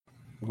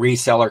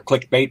Reseller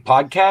Clickbait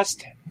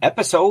Podcast,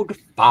 Episode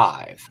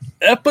 5.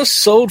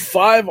 Episode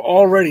 5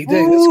 already.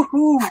 Dang,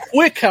 it's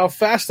quick how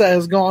fast that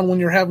has gone when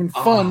you're having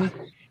fun.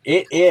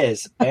 It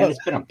is, and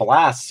it's been a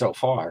blast so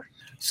far.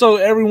 So,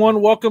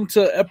 everyone, welcome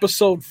to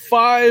Episode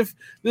 5.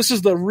 This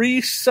is the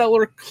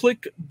Reseller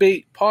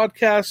Clickbait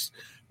Podcast.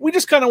 We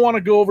just kind of want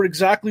to go over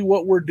exactly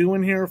what we're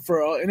doing here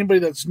for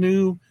anybody that's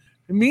new.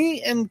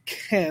 Me and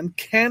Ken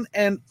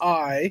and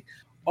I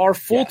are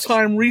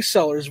full-time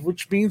resellers,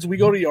 which means we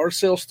go to yard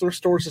sales, thrift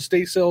stores,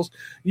 estate sales,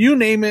 you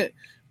name it.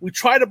 We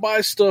try to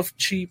buy stuff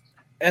cheap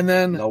and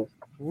then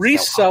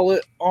resell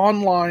it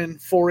online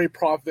for a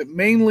profit,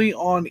 mainly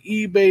on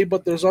eBay,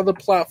 but there's other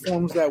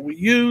platforms that we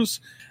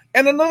use.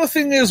 And another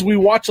thing is we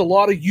watch a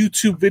lot of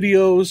YouTube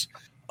videos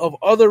of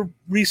other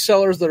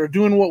resellers that are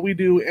doing what we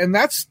do, and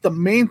that's the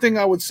main thing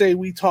I would say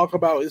we talk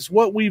about is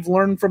what we've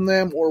learned from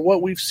them or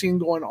what we've seen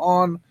going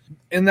on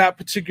in that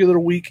particular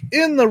week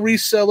in the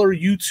reseller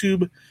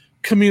YouTube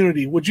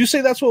community. Would you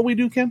say that's what we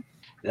do, Ken?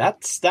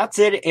 That's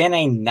it in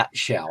a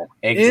nutshell.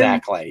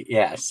 Exactly.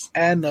 Yes.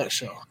 A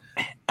nutshell.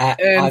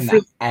 The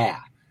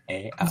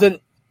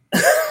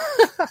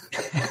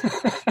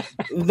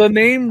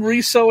name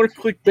Reseller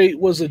Clickbait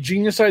was a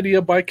genius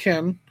idea by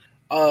Ken.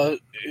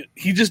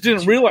 He just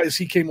didn't realize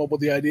he came up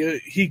with the idea.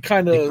 He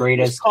kind of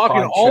was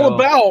talking all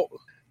about,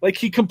 like,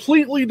 he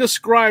completely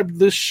described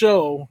this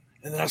show.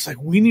 And then I was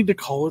like, we need to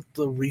call it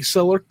the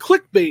Reseller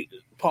Clickbait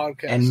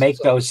Podcast. And make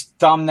those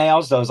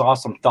thumbnails, those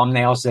awesome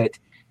thumbnails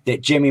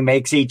that Jimmy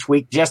makes each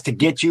week just to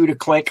get you to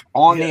click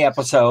on the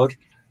episode.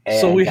 And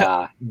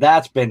so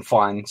that's been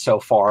fun so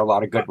far. A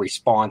lot of good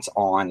response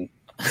on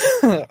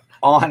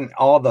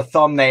all the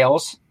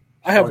thumbnails.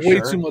 I have way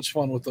too much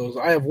fun with those.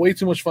 I have way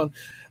too much fun.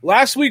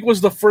 Last week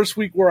was the first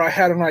week where I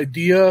had an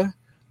idea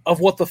of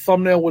what the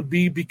thumbnail would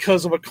be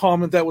because of a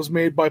comment that was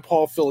made by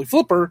Paul Philly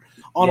Flipper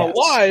on a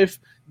live.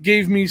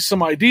 Gave me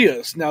some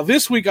ideas. Now,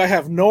 this week, I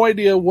have no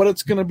idea what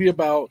it's going to be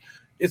about.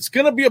 It's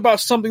going to be about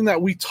something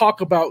that we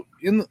talk about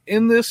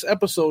in this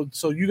episode.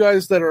 So you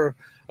guys that are,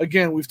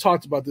 again, we've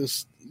talked about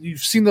this. You've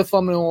seen the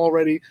thumbnail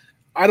already.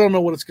 I don't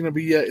know what it's going to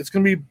be yet. It's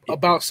going to be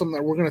about something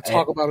that we're going to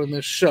talk about in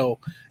this show.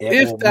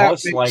 It will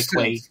most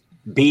likely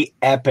be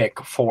epic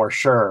for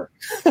sure.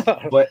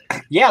 But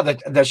yeah,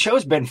 the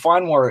show's been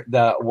fun.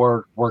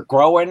 We're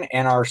growing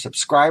in our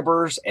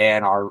subscribers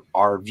and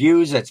our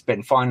views. It's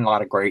been fun. A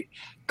lot of great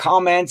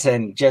comments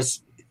and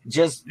just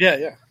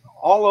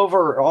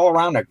all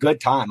around a good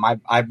time.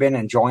 I've been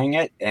enjoying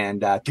it,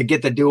 and to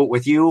get to do it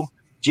with you,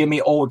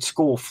 Jimmy Old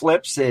School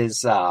Flips,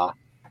 is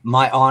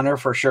my honor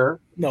for sure.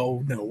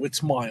 No,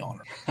 it's my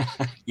honor.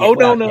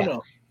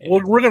 No.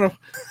 Well, we're gonna.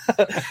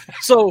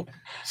 So,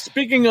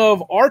 speaking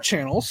of our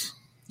channels,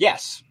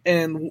 yes,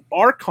 and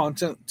our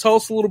content, tell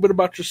us a little bit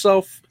about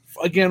yourself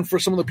again for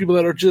some of the people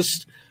that are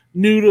just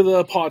new to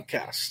the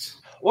podcast.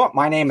 Well,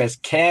 my name is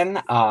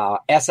Ken.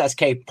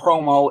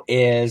 SSKPromo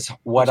is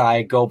what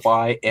I go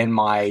by in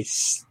my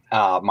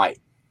my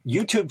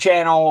YouTube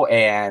channel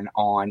and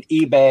on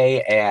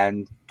eBay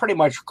and pretty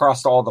much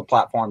across all the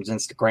platforms.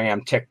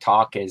 Instagram,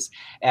 TikTok is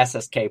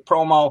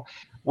SSKPromo.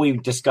 We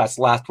discussed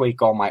last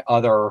week all my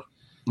other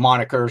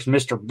monikers,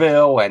 Mr.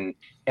 Bill and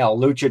El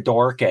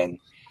Luchador, and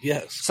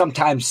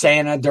sometimes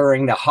Santa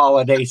during the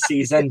holiday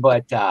season.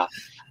 But I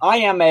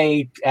am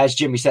as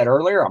Jimmy said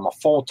earlier, I'm a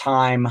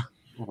full-time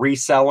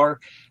reseller,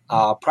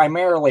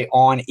 primarily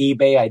on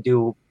eBay. I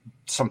do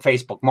some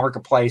Facebook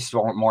Marketplace,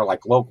 more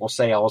like local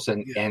sales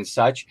and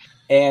such.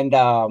 And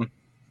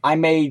I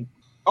made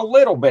a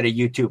little bit of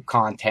YouTube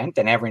content,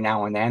 and every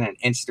now and then an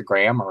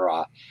Instagram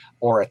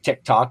or a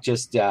TikTok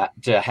just to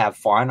have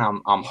fun.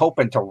 I'm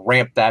hoping to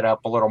ramp that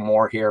up a little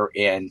more here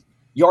in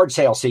yard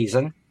sale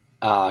season,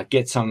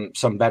 get some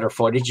better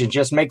footage and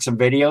just make some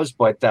videos.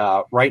 But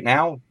right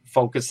now,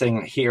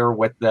 focusing here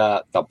with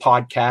the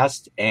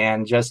podcast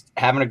and just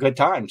having a good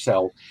time.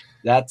 So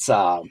that's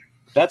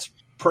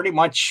pretty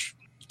much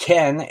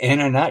Ken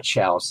in a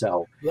nutshell.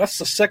 So that's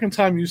the second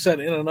time you said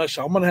in a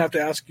nutshell. I'm going to have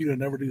to ask you to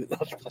never do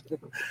that.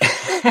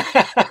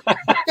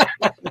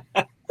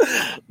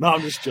 No,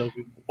 I'm just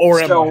joking. Or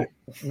am I?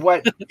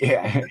 What?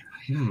 Yeah.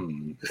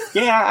 You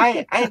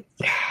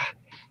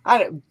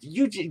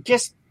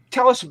just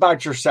tell us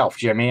about yourself,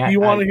 Jimmy. You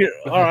want to hear?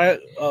 All right.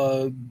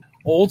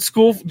 Old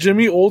School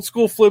Jimmy, Old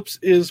School Flips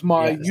is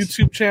my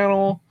YouTube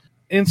channel,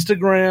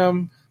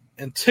 Instagram,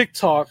 and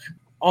TikTok.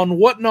 On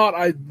Whatnot,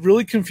 I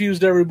really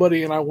confused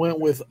everybody, and I went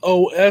with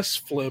OS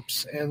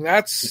Flips, and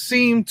that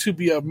seemed to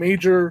be a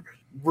major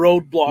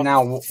roadblock.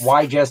 Now,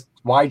 why just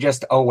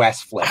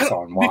OS Flips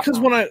on Whatnot? Because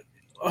when I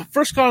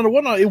first got into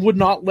Whatnot, it would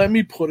not let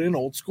me put in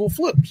Old School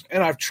Flips,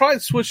 and I've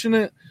tried switching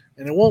it,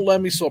 and it won't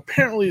let me. So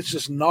apparently, it's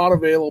just not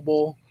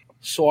available.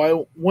 So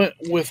I went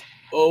with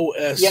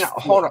OS. Yeah,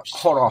 hold on.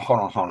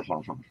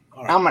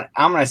 Right.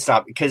 I'm gonna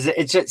stop because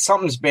it's just,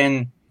 something's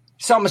been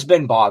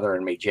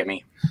bothering me,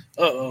 Jimmy.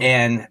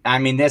 And I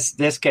mean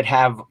this could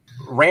have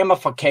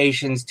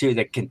ramifications to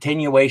the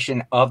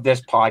continuation of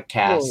this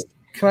podcast.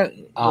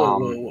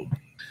 Whoa.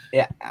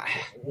 Yeah.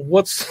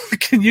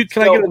 Can I get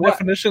a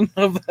definition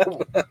of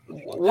that?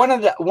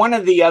 One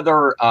of the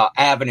other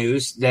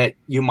avenues that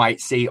you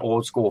might see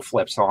old school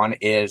flips on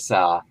is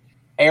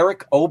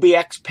Eric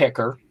OBX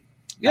Picker.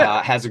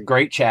 Has a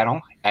great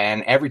channel,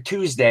 and every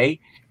Tuesday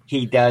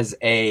he does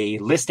a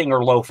listing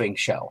or loafing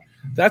show.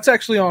 That's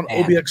actually on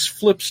OBX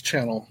Flips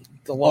channel.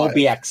 The live.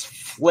 OBX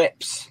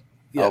Flips.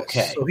 Yes.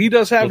 Okay. So he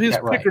does have his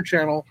Picker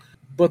channel,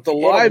 but the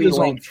live is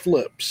on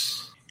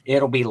Flips.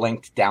 It'll be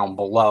linked down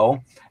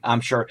below, I'm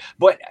sure.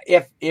 But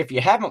if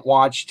you haven't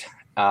watched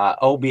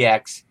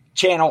OBX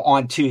channel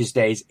on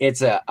Tuesdays,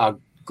 it's a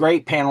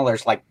great panel.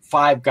 There's like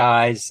 5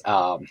 guys,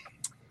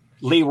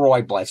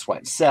 Leroy, Blood, Sweat,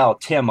 and Cell,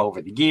 Tim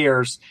Over the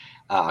Years,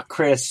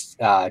 Chris,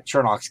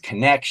 Chernock's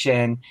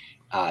Connection,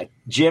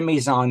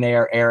 Jimmy's on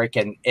there, Eric,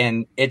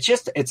 and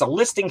it's a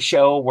listing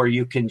show where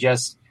you can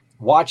just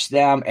watch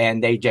them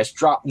and they just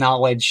drop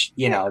knowledge.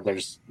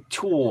 There's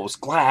tools,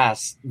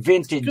 glass,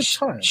 vintage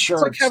shirts,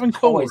 it's like having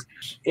toys.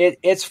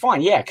 It's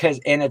fun, yeah,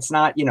 and it's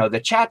not,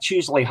 the chat's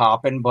usually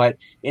hopping, but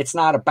it's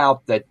not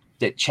about the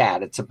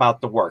chat, it's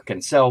about the work.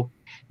 And so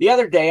the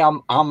other day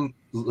I'm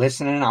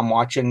listening, I'm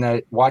watching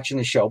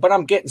the show, but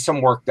I'm getting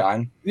some work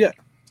done. Yeah.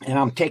 And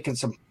I'm taking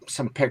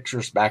some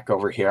pictures back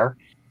over here,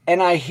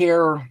 and I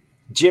hear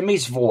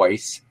Jimmy's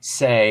voice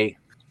say,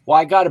 "Well,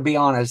 I got to be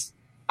honest,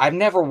 I've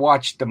never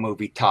watched the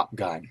movie Top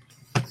Gun."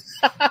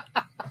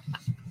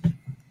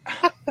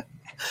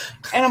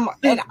 And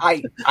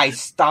I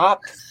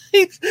stopped.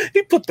 He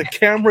put the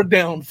camera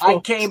down.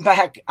 Folks.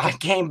 I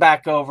came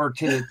back over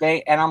to the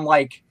thing, and I'm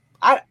like,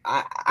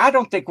 I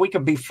don't think we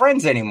can be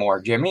friends anymore,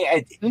 Jimmy.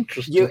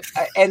 Interesting.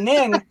 And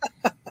then,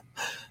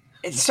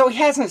 so he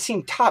hasn't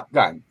seen Top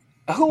Gun.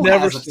 Who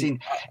hasn't seen?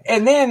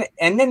 And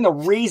then the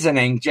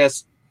reasoning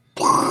just,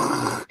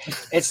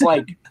 it's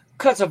like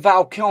because of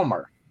Val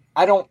Kilmer.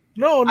 I don't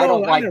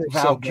like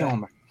Val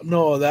Kilmer.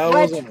 No,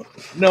 wasn't.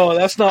 No,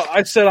 that's not.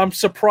 I said I'm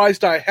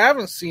surprised I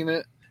haven't seen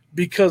it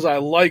because I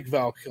like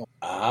Val Kilmer.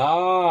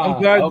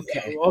 I'm glad.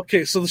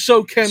 Okay, so the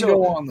show can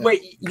go on then.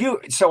 Wait,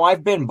 so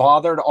I've been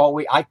bothered all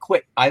week. I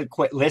quit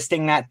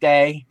listing that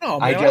day. No,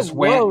 man, I just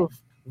went.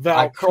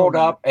 I curled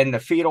up in the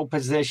fetal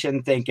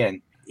position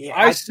thinking. Yeah,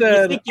 I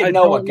said I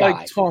don't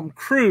like Tom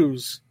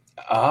Cruise.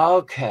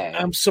 Okay.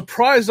 I'm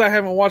surprised I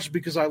haven't watched it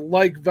because I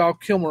like Val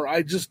Kilmer.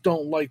 I just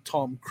don't like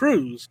Tom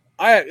Cruise.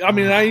 I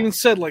mean, I even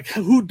said, like,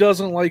 who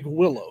doesn't like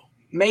Willow?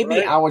 Maybe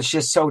right? I was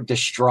just so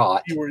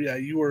distraught. You were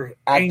at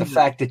angry. The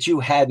fact that you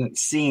hadn't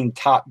seen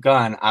Top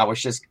Gun. I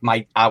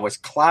was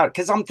clouded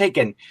because I'm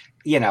thinking,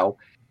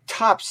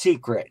 Top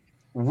Secret,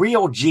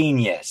 Real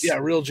Genius. Yeah,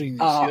 Real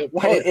Genius.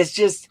 It's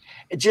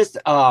just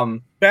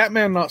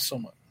Batman, not so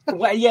much.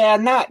 Well, yeah,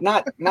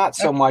 not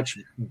so much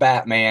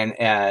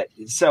Batman.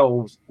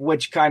 So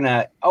which kind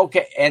of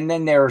okay, and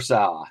then there's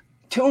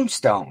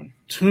Tombstone.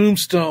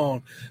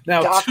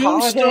 Now, Doc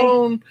Tombstone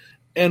Holliday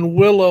and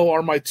Willow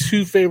are my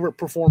 2 favorite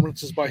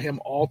performances by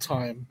him all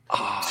time.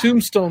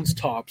 Tombstone's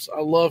tops.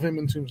 I love him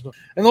in Tombstone.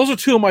 And those are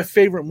 2 of my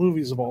favorite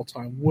movies of all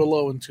time,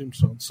 Willow and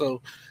Tombstone.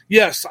 So,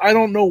 yes, I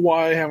don't know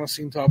why I haven't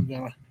seen Top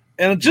Gun.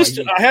 And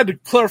I had to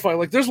clarify,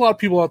 like, there's a lot of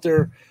people out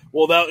there,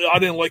 I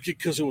didn't like it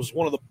because it was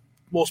one of the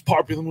most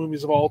popular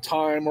movies of all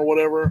time or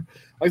whatever.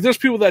 Like, there's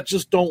people that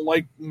just don't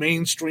like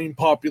mainstream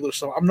popular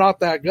stuff. I'm not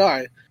that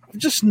guy. I've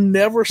just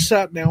never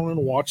sat down and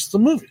watched the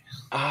movie.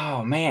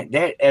 Oh, man.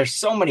 There's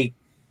so many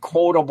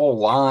quotable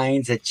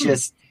lines. We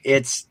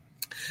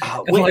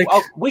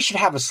should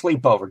have a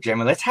sleepover,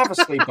 Jimmy. Let's have a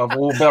sleepover.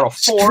 We'll build a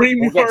fort.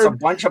 We'll get some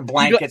bunch of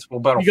blankets. We'll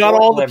build a fort. You got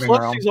all the living room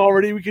plushies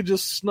already. We could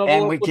just snuggle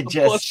and up we with could the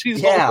just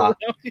plushies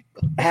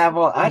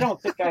I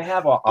don't think I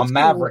have a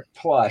Maverick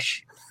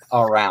plush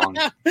around.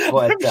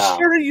 But I'm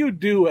sure you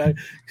do.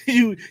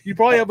 You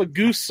probably have a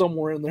goose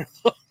somewhere in there.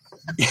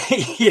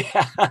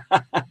 Yeah.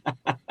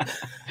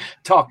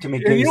 Talk to me,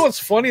 Goose. And you know what's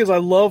funny is I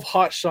love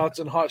Hot Shots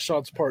and Hot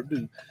Shots Part 2.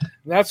 And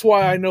that's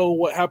why I know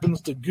what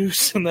happens to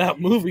Goose in that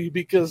movie,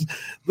 because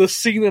the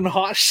scene in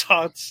Hot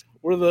Shots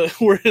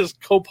where his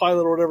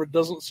co-pilot or whatever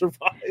doesn't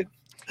survive.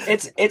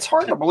 It's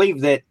hard to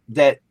believe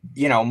that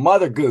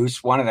Mother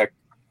Goose, one of the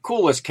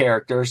coolest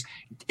characters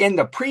in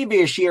the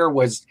previous year,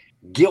 was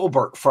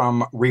Gilbert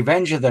from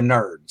Revenge of the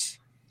Nerds.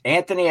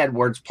 Anthony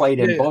Edwards played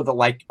in both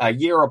like a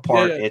year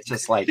apart. Yeah. It's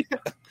just like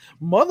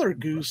Mother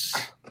Goose.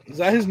 Is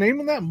that his name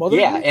in that? Mother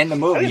Goose? Goose? In the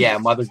movie,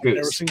 Mother Goose. I've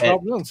never seen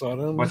Top Gun, so I don't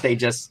know. But they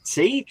just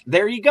see,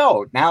 there you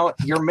go. Now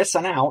you're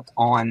missing out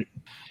on.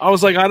 I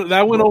was like,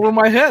 that went over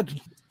my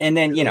head. And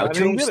then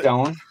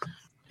Tombstone.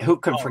 Who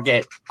can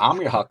forget?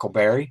 I'm your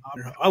Huckleberry.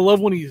 I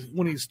love when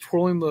he's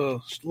twirling the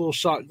little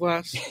shot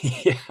glass.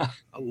 Yeah,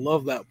 I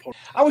love that part.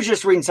 I was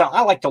just reading something.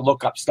 I like to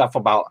look up stuff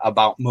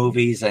about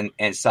movies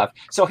and stuff.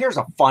 So here's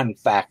a fun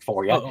fact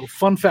for you. Uh-oh,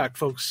 fun fact,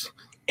 folks.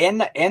 In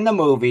the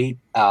movie,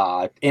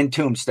 in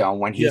Tombstone,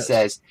 when he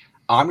says,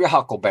 "I'm your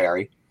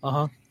Huckleberry,"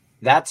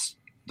 that's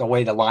the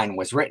way the line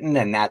was written,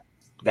 and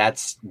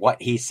that's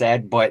what he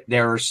said. But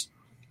there's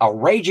a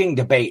raging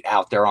debate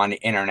out there on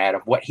the internet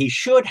of what he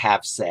should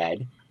have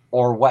said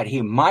or what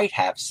he might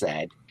have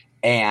said,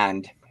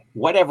 and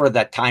whatever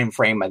the time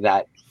frame of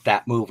that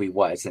that movie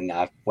was in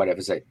what it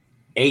was,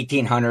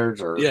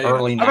 1800s or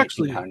early 1900s. I've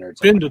actually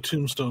been to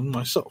Tombstone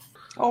myself.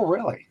 Oh,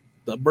 really?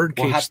 The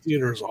Birdcage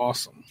Theater is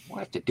awesome. We'll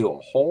have to do a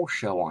whole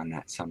show on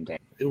that someday.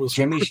 It was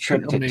Jimmy's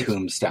trip to amazing.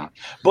 Tombstone.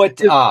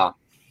 But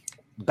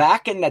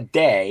back in the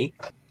day,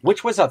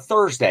 which was a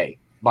Thursday,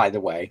 by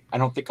the way, I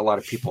don't think a lot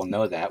of people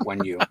know that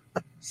when you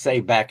say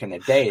back in the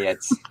day,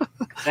 it's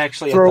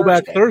actually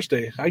Throwback a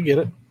Thursday. I get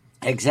it.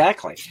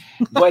 Exactly.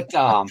 But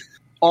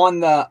on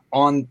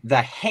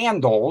the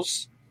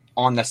handles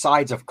on the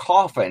sides of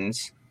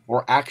coffins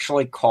were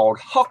actually called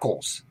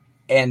huckles.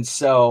 And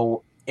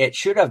so it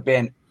should have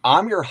been,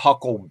 I'm your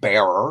huckle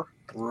bearer.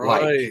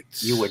 Right. Like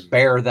you would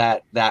bear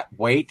that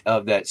weight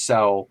of that.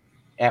 So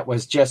it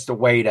was just a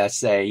way to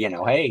say,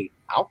 hey,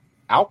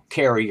 I'll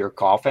carry your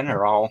coffin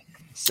or I'll.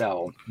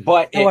 So,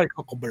 but I like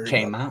Huckleberry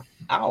came out.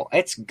 Oh,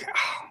 it's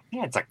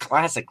a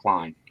classic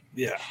line.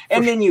 Yeah.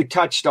 And then you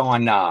touched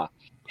on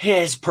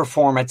his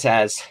performance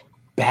as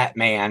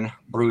Batman,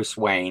 Bruce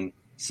Wayne.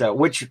 So,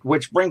 which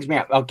brings me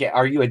up. Okay,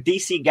 are you a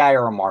DC guy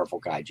or a Marvel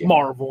guy, Jim?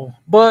 Marvel,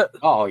 but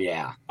oh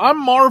yeah, I'm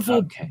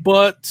Marvel,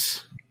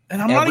 but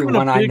I'm not even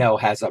everyone I know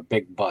has a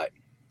big butt.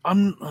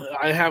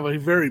 I have a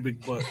very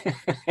big butt.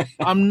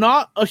 I'm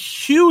not a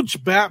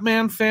huge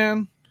Batman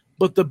fan,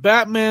 but the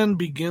Batman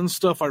Begins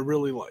stuff I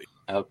really like.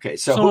 Okay,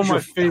 so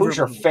who's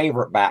your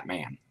favorite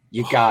Batman?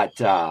 You got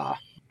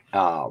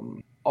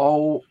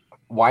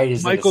why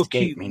does it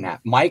escape me now?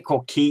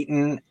 Michael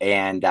Keaton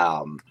and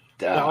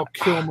Val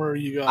Kilmer.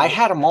 You got. I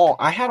had them all.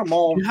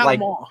 You had like,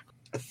 them all.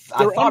 I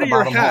thought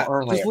about them all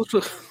earlier.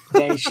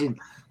 They should.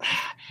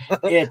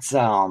 It's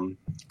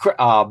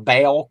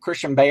Bale,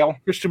 Christian Bale.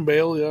 Christian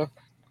Bale, yeah.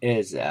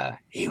 Is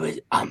he was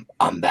I'm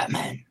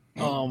Batman.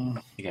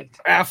 You got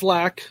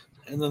Affleck.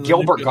 And then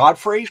Gilbert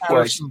Godfrey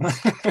was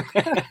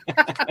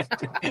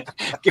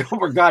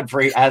Gilbert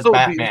Godfrey as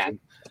Batman.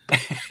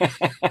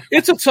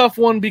 It's a tough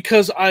one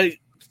because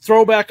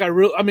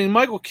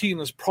Michael Keaton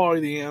is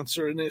probably the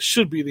answer, and it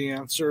should be the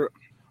answer.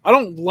 I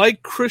don't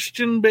like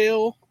Christian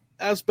Bale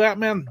as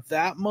Batman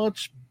that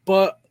much,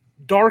 but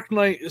Dark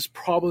Knight is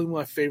probably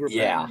my favorite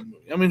Batman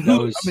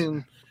movie.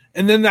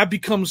 And then that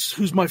becomes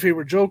who's my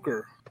favorite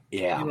Joker.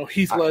 Yeah,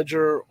 Heath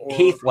Ledger.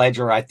 Heath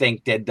Ledger, I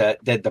think, did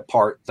the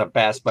part the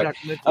best. But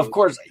of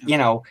course,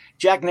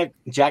 Jack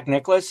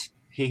Nicklaus,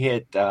 he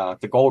hit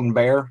the Golden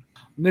Bear.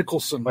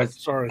 Nicholson.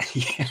 Sorry.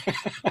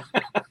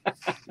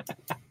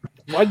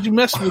 Why'd you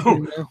mess with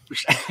me, man?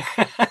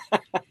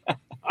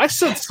 I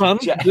said son,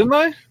 didn't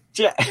I?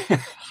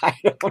 I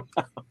don't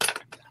know.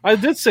 I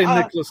did say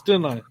Nicholas,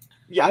 didn't I?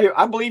 Yeah,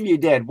 I believe you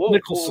did. We'll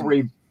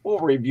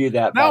review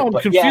that. Now I'm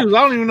confused. I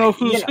don't even know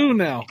who's who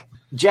now.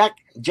 Jack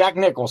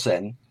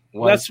Nicholson.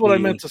 That's what I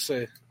meant to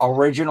say.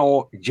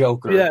 Original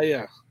Joker.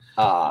 Yeah.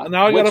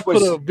 Now I got to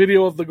put a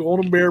video of the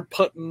Golden Bear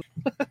putting.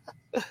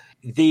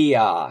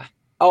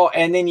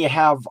 And then you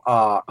have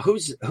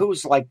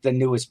who's like the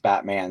newest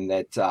Batman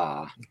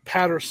that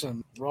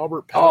Patterson,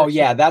 Robert Patterson. Oh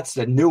yeah, that's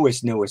the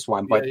newest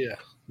one. But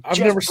I've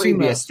never seen that.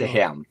 Previous to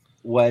him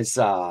was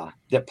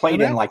that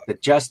played in like the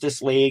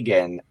Justice League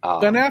and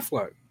Ben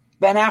Affleck.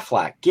 Ben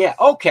Affleck, yeah,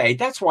 okay,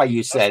 that's why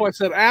you said. That's why I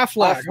said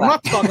Affleck. I'm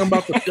not talking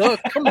about the duck.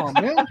 Come on,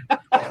 man.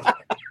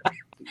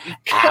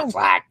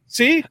 Affleck.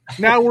 See,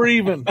 now we're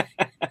even.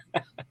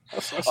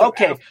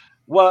 Okay,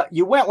 well,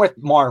 you went with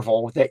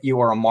Marvel. That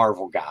you are a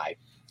Marvel guy,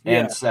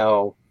 and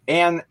so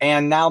and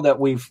now that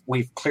we've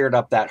cleared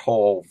up that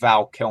whole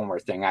Val Kilmer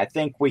thing, I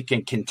think we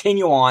can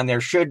continue on.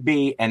 There should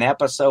be an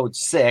episode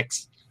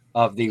 6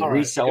 of the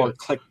Reseller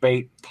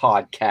Clickbait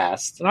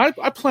podcast. And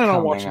I plan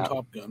on watching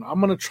Top Gun. I'm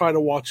going to try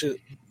to watch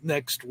it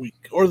next week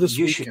or this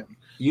weekend.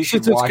 You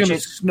should since watch it's going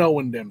to snow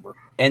in Denver.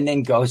 And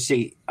then go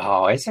see.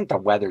 Oh, isn't the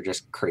weather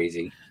just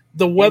crazy?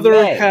 The weather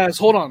has.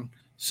 Hold on.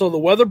 So the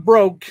weather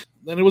broke.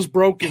 Then it was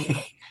broken.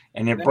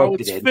 And it now broke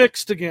it's it.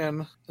 Fixed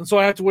again. And so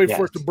I have to wait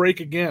for it to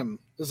break again.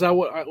 Is that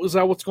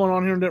what's going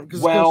on here in Denver? Because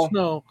it's going to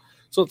snow.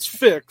 So it's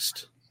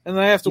fixed. And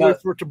then I have to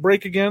wait for it to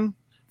break again.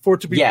 For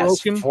it to be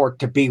broken. For it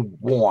to be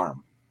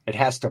warm. It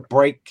has to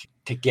break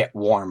to get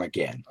warm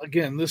again.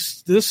 Again,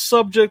 this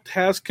subject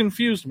has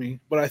confused me,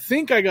 but I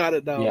think I got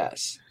it down.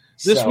 Yes.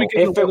 This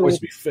weekend the weather will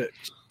be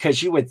fixed.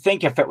 Because you would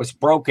think if it was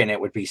broken,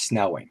 it would be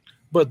snowing.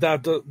 But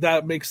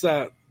that makes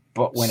that.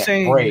 But when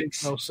it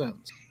breaks, makes no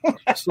sense.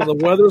 So the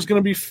weather is going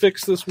to be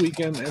fixed this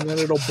weekend, and then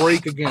it'll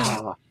break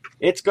again.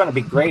 It's going to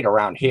be great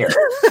around here.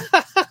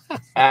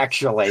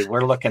 Actually,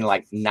 we're looking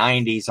like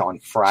 90s on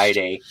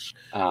Friday.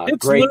 It's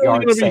great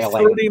yard going to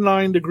sailing. be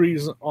 39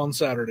 degrees on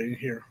Saturday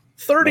here.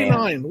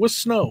 39 with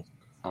snow.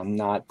 I'm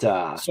not.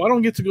 So I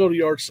don't get to go to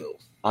yard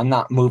sales. I'm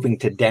not moving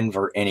to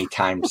Denver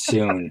anytime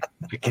soon.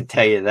 I can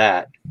tell you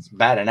that. It's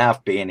bad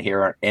enough being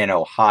here in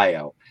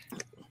Ohio.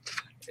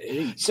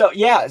 So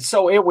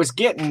it was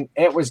getting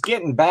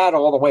bad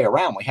all the way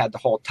around. We had the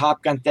whole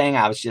Top Gun thing.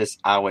 I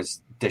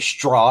was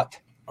distraught.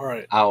 All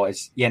right. I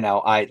was,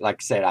 like I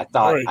said, I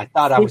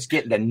thought I was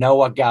getting to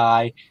know a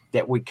guy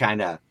that we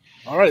kind of.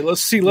 All right,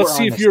 let's see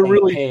if you're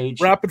really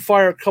rapid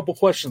fire. A couple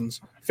questions.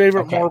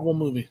 Favorite Marvel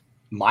movie?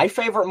 My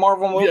favorite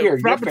Marvel movie or your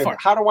favorite? Fire.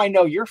 How do I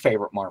know your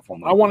favorite Marvel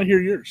movie? I want to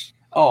hear yours.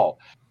 Oh,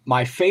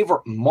 my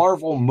favorite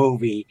Marvel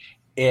movie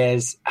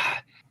is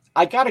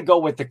I got to go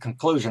with the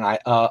conclusion with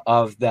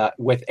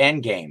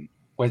Endgame,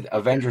 with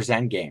Avengers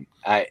Endgame.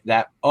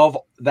 That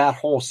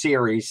whole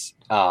series.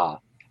 I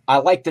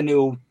like the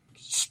new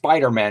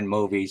Spider-Man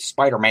movies.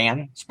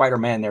 Spider-Man.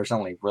 There's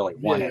only really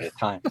one at a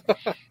time.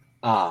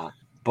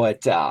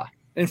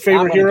 And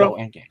favorite hero?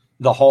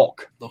 The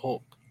Hulk. The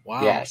Hulk.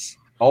 Wow. Yes,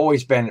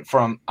 always been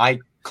I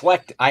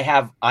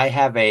have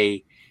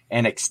an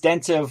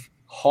extensive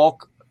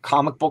Hulk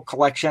comic book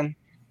collection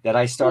that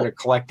I started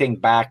collecting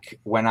back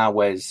when I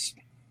was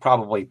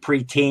probably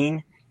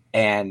preteen,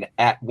 and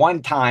at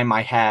one time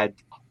I had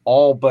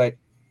all but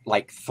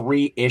like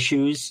 3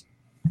 issues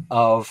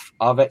of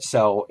it,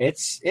 so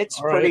it's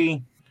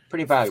pretty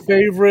valuable.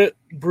 Favorite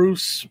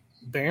Bruce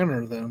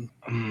Banner then?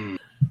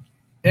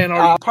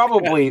 And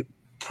probably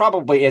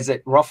is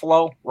it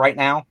Ruffalo right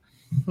now?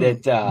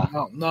 That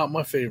no, not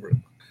my favorite.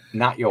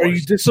 Not yours. Are you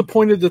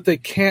disappointed that they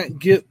can't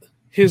get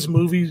his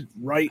movie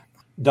right?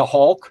 The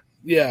Hulk?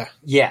 Yeah.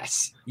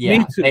 Yes. Yeah.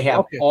 Me too. They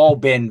have all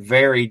been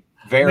very,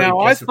 very. Now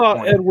I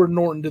thought Edward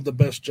Norton did the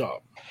best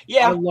job.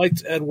 Yeah. I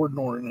liked Edward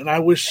Norton, and I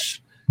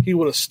wish he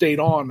would have stayed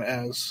on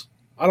as.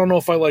 I don't know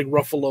if I like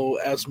Ruffalo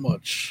as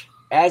much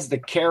as the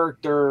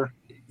character.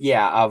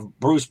 Yeah, of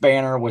Bruce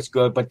Banner was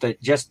good, but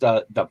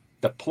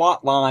the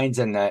plot lines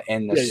and the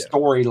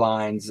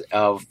storylines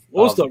of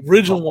what was the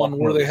original one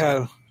where they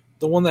had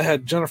the one that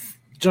had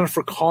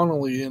Jennifer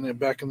Connelly in it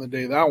back in the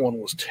day? That one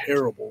was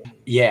terrible.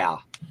 Yeah,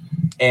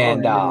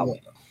 and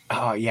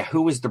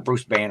who was the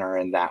Bruce Banner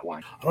in that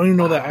one? I don't even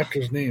know that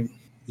actor's name.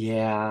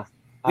 Yeah.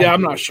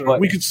 I'm not sure.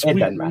 We could.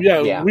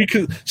 We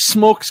could.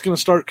 Smoke's going to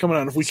start coming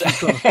out if we keep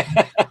going.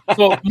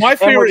 So my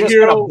favorite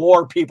hero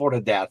bore people to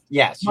death.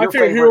 Yes, my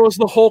favorite hero is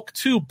the Hulk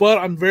too. But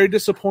I'm very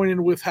disappointed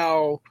with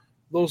how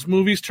those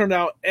movies turned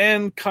out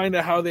and kind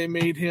of how they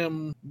made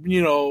him,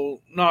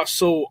 not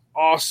so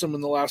awesome in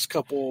the last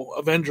couple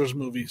Avengers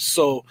movies.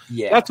 So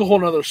that's a whole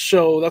nother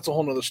show. That's a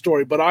whole nother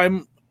story. But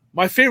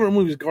my favorite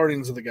movie is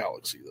Guardians of the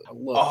Galaxy. I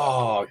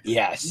love it.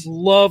 Yes.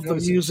 Love the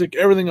music,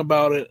 everything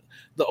about it.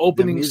 The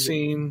opening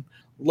scene.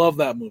 Love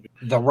that movie.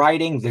 The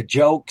writing, the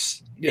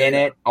jokes in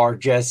it are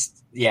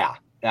just,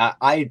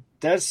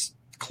 there's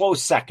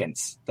close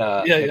seconds,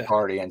 the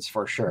Guardians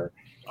for sure.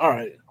 All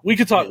right. We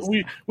could talk.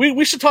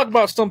 We should talk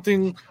about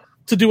something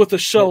to do with the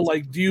show.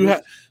 Like, do you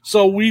have?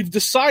 So we've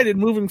decided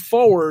moving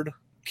forward,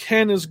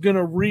 Ken is going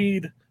to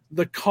read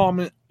the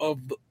comment of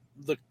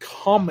the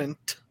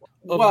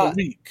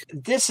week.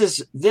 This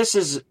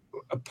is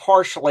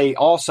partially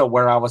also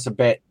where I was a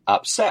bit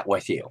upset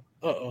with you.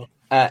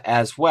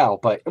 As well,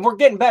 but we're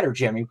getting better,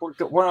 Jimmy.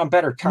 We're on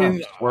better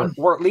terms.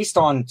 We're at least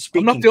on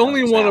speaking. I'm not the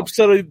only one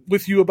upset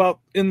with you about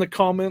in the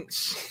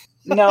comments.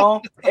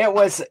 No, it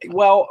was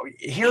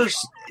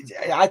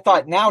I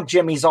thought now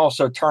Jimmy's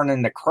also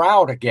turning the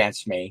crowd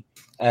against me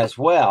as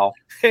well.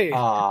 Hey,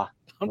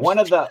 one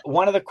of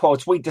the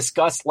quotes we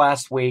discussed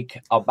last week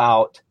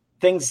about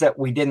things that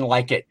we didn't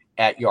like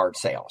at yard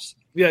sales.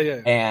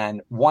 Yeah.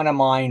 And one of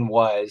mine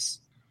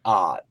was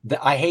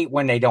I hate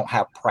when they don't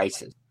have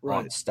prices.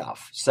 On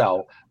stuff.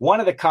 So one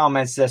of the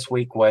comments this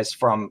week was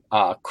from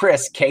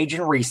Chris,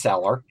 Cajun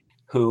Reseller,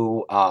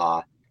 who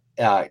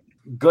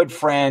good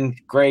friend,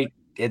 great,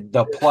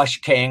 the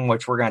Plush King,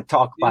 which we're going to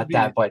talk about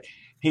that. But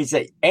he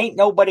said, ain't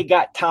nobody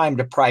got time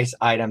to price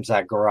items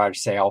at garage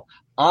sale.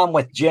 I'm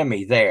with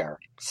Jimmy there.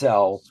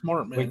 So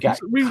smart man. We got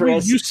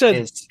Chris. You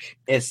said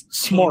is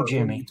smart.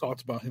 Jimmy. You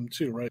talked about him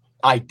too, right?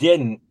 I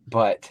didn't,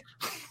 but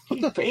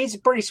he's a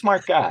pretty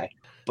smart guy.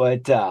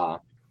 But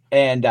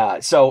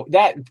so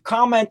that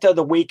comment of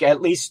the week, at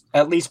least,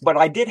 but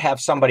I did have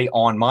somebody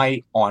on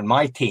my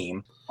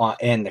team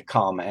in the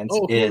comments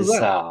is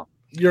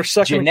your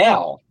second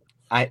Janelle.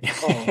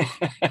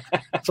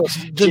 So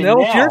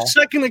Janelle's your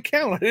second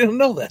account. I didn't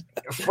know that.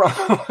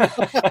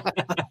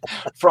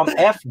 From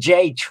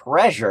FJ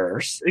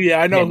Treasures.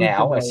 Yeah, I know.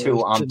 Janelle is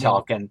who I'm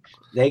talking.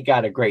 They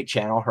got a great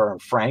channel, her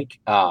and Frank.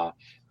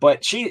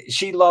 But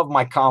she loved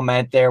my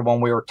comment there when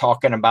we were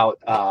talking about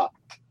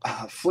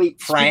Fleet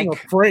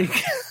Frank.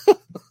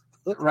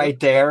 Right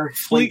there.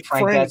 Fleet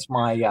Frank. That's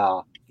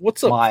my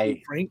what's up,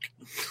 my Frank?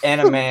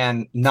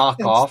 Enaman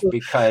knockoff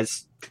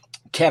because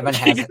Kevin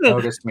hasn't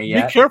noticed me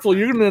yet. Be careful,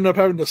 you're gonna end up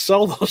having to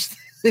sell those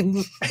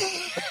things. You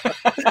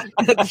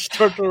have to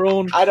start their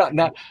own. I don't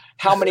know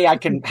how many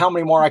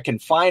more I can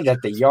find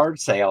at the yard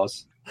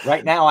sales.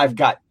 Right now I've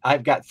got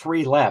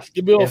 3 left.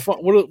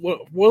 What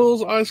are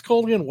those eyes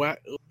called again?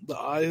 The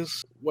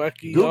eyes,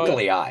 wacky,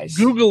 googly eyes.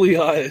 Googly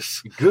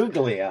eyes.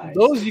 Googly eyes.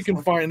 Those you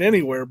can find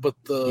anywhere, but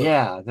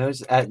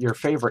those at your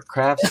favorite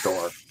craft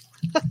store.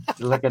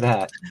 Look at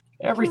that.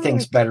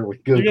 Everything's better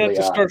with googly eyes. You have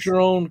to start your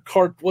own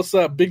what's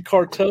that big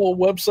cartel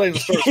website and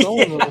start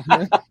selling them,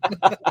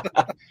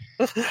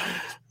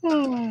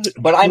 man.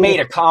 But I made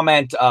a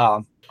comment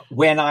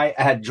when I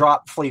had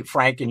dropped Fleet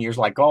Frank, and you're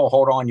like, "Oh,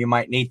 hold on, you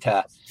might need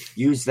to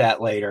use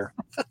that later."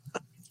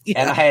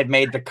 And I had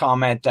made the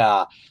comment,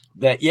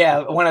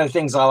 one of the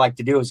things I like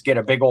to do is get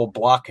a big old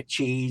block of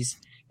cheese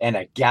and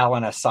a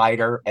gallon of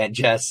cider and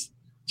just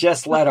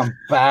let them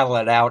battle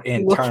it out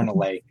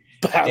internally.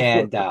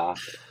 And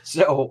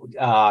so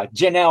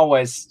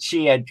Janelle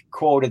she had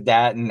quoted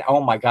that, and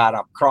oh my God,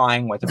 I'm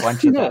crying with a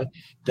bunch of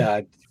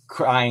the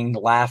crying,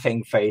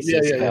 laughing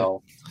faces.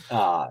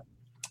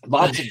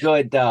 Lots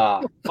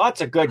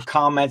of good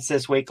comments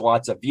this week,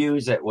 lots of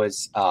views. It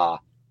was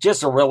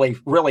just a really,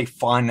 really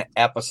fun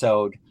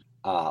episode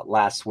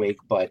last week.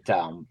 But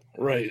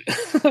right.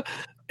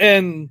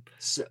 And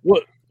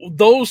what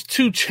those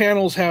two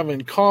channels have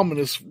in common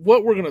is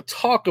what we're going to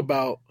talk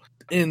about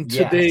in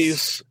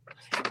today's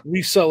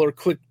Reseller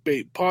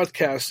Clickbait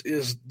podcast.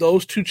 Is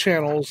those two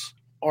channels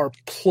are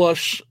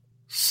Plush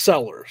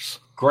sellers.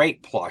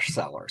 Great Plush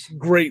sellers.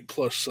 Great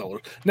Plush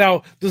sellers.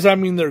 Now, does that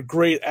mean they're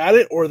great at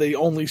it, or they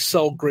only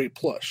sell great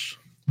plush?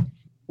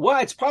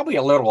 Well, it's probably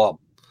a little of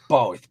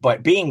both,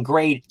 but being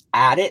great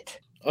at it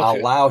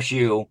allows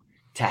you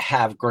to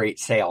have great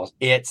sales.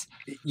 It's,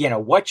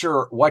 what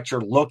you're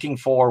looking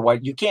for.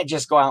 You can't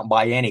just go out and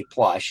buy any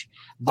plush.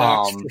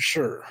 That's for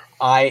sure.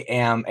 I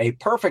am a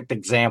perfect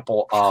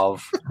example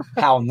of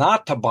how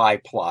not to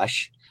buy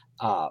plush.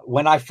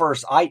 When I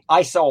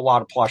sell a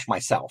lot of plush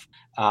myself,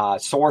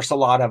 source a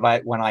lot of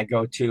it when I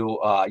go to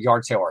a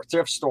yard sale or a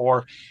thrift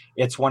store.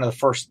 It's one of the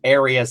first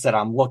areas that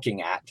I'm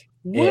looking at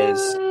is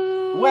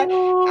when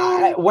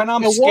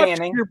I'm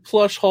scanning. Watch your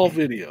plush haul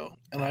video,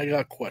 and I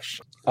got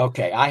questions.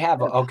 Okay,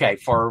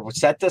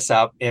 set this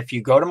up. If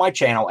you go to my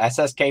channel,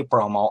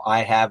 SSKPromo,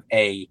 I have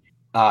a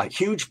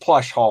huge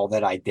plush haul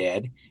that I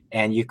did,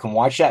 and you can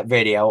watch that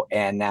video.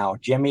 And now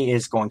Jimmy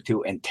is going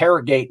to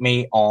interrogate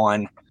me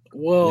on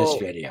this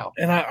video,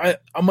 and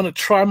I'm going to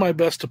try my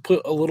best to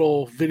put a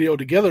little video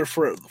together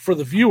for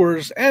the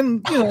viewers,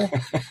 and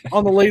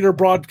on the later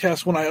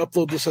broadcast when I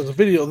upload this as a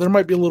video, there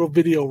might be a little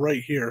video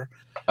right here.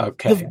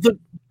 Okay.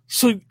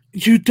 So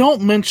you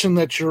don't mention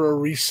that you're a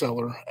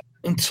reseller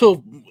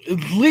until at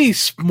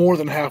least more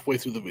than halfway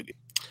through the video.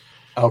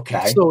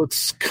 Okay. So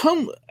it's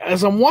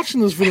as I'm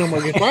watching this video, I'm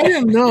like, if I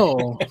didn't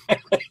know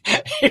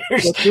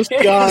that this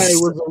guy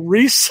was a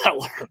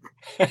reseller,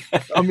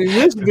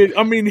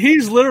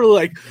 he's literally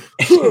like,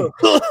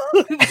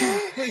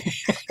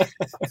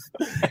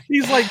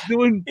 he's like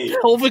doing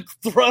pelvic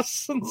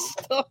thrusts and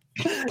stuff.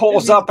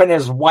 Pulls up in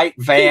his white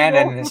van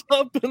in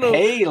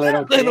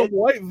a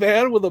white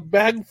van with a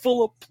bag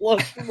full of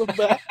plush in the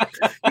back.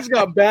 He's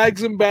got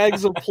bags and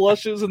bags of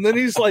plushes, and then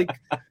he's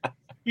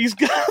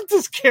got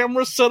this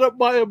camera set up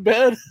by a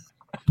bed,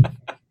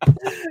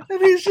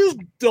 and he's just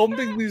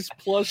dumping these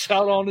plush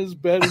out on his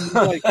bed,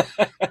 and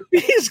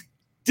he's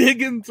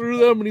digging through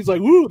them, and he's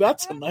like, "Ooh,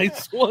 that's a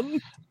nice one."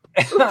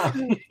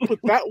 Put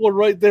that one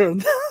right there in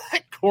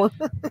that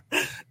corner.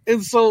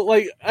 And so,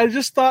 I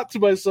just thought to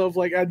myself,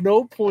 at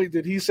no point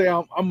did he say,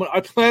 I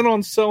plan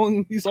on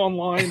selling these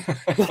online,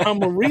 that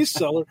I'm a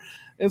reseller.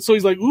 And so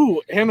he's like,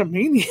 "Ooh,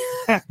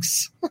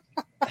 Animaniacs."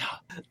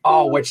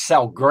 Which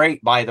sell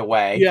great, by the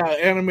way. Yeah,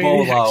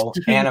 Animaniacs.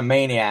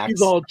 Animaniacs.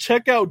 He's all,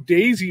 check out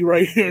Daisy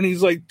right here, and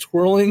he's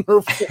twirling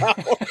her flower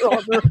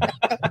on her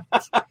hat.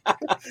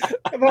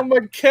 And I'm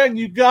like, Ken,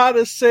 you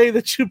gotta say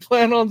that you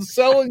plan on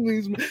selling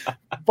these.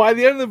 By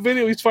the end of the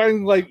video, he's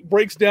finally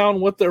breaks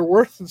down what they're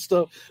worth and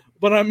stuff.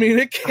 But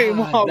it came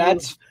out.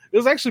 It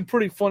was actually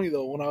pretty funny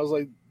though when I was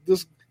like,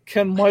 this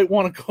Ken might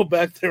want to go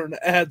back there and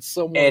add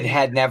someone. It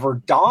had never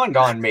dawned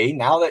on me.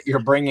 Now that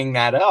you're bringing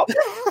that up,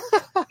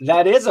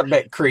 that is a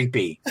bit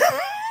creepy.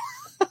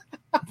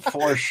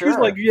 For sure. He's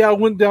like, I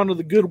went down to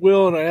the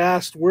Goodwill and I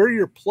asked, where are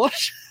your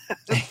plush?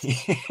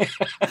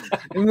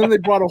 And then they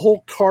brought a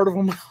whole cart of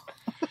them.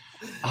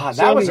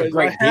 That was a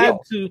great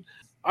deal.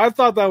 I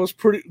thought that was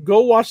pretty. Go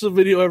watch the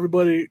video,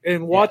 everybody,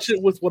 and watch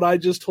it with what I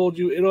just told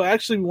you. It'll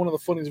actually be one of the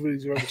funniest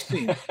videos you've ever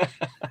seen.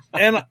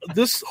 And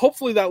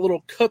hopefully that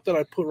little cut that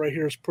I put right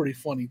here is pretty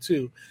funny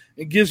too.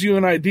 It gives you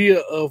an idea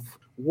of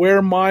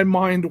where my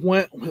mind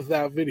went with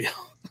that video.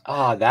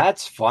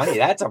 That's funny.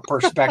 That's a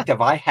perspective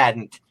I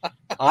hadn't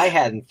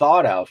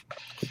thought of.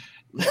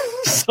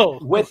 So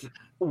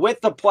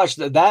with the plush,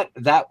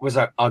 that was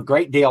a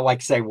great deal. Like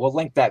I say, we'll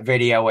link that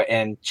video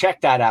and check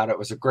that out. It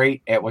was a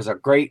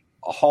great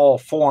haul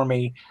for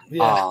me.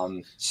 Yeah.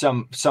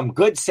 Some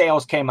good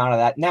sales came out of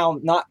that. Now,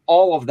 not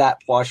all of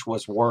that plush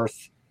was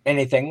worth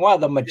anything. Well,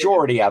 the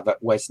majority of it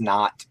was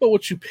not. But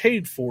what you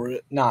paid for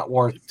it, not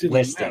worth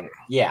listing. Matter.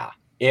 Yeah.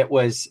 It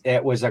was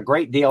a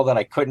great deal that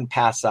I couldn't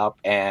pass up,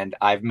 and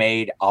I've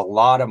made a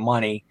lot of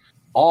money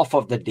off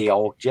of the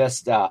deal.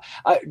 Just a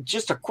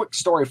quick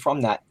story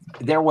from that.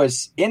 There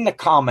was in the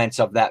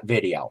comments of that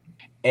video,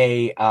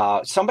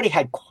 somebody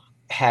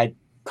had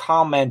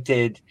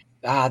commented.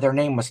 Their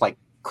name was like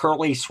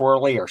Curly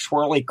Swirly or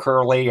Swirly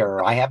Curly,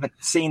 or I haven't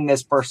seen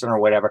this person or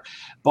whatever,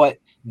 but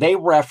they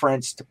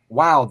referenced,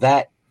 wow,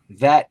 that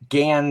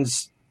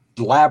Gans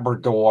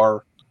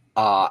Labrador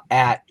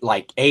at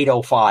like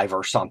 8:05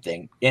 or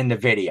something in the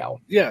video.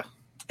 Yeah.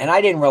 And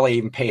I didn't really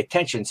even pay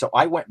attention. So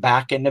I went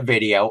back in the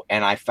video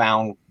and I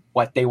found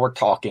what they were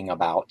talking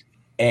about.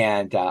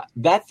 And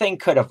that thing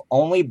could have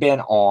only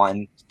been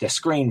on the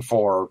screen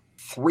for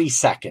 3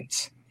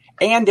 seconds.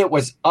 And it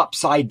was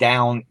upside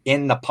down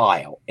in the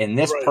pile. And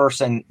this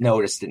person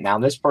noticed it. Now,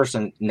 this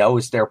person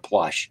knows their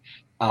plush.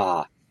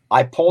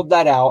 I pulled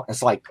that out.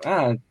 It's like,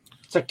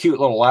 it's a cute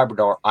little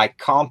Labrador. I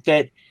comped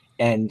it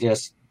and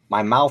just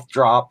my mouth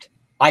dropped.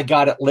 I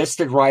got it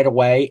listed right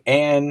away.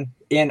 And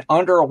in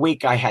under a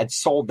week, I had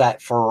sold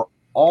that for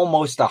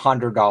almost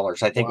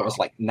 $100. I think it was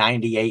like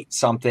 98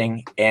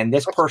 something. And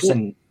this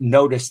person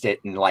noticed it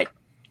in like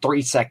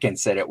 3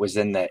 seconds that it was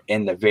in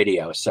the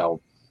video.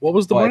 So what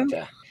was the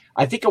brand?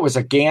 I think it was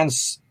a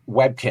Gans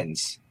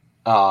Webkins,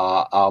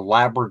 a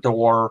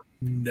Labrador.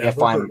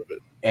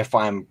 If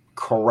I'm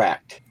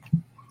correct,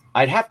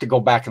 I'd have to go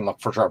back and look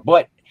for sure,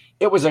 but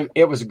it was a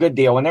good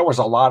deal. And there was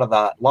a lot of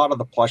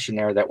the plush in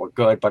there that were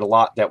good, but a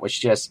lot that was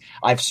just,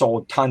 I've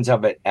sold tons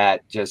of it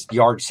at just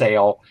yard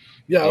sale.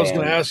 Yeah, I was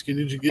going to ask you,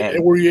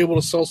 were you able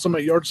to sell some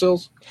at yard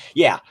sales?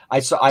 Yeah,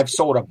 I've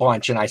sold a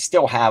bunch, and I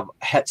still have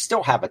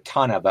a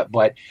ton of it.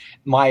 But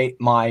my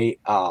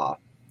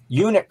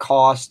unit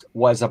cost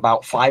was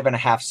about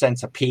 5.5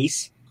 cents a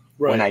piece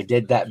when I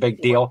did that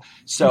big deal.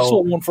 So you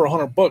sold one for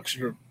 $100.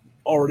 You're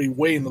already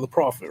way into the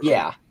profit. Right?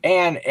 Yeah,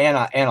 and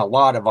a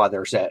lot of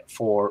others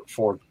for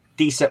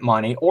decent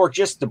money, or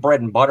just the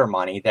bread and butter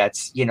money.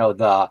 That's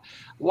a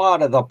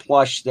lot of the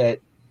plush that.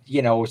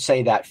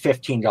 Say that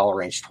 $15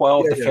 range,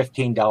 $12 to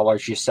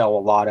 $15, you sell a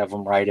lot of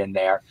them right in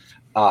there.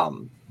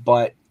 And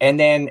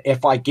then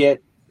if I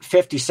get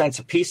 50 cents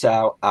a piece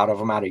out of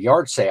them at a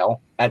yard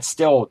sale, that's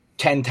still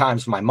 10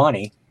 times my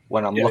money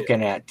when I'm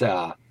looking at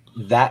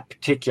that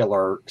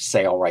particular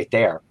sale right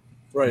there.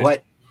 Right.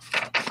 But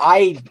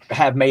I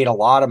have made a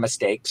lot of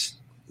mistakes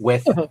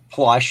with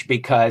plush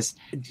because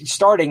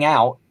starting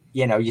out,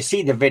 you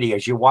see the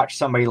videos, you watch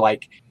somebody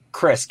like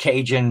Chris,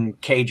 Cajun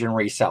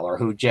reseller,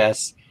 who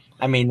just,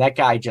 that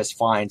guy just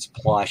finds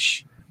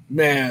plush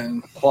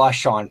on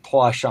plush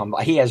on.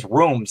 He has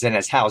rooms in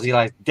his house. He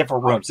likes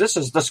different rooms. This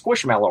is the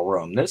Squishmallow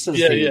room. This is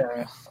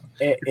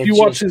if you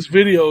watch his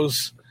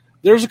videos,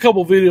 there's a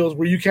couple videos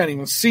where you can't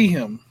even see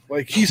him.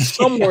 Like he's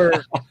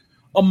somewhere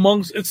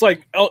amongst. It's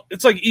like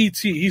ET.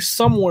 He's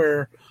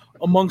somewhere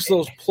amongst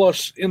those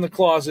plush in the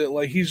closet.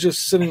 Like he's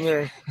just sitting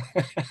there,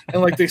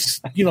 and like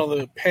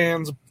the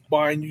pans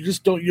by, and you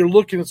just don't. You're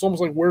looking. It's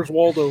almost like Where's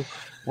Waldo.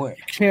 You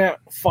can't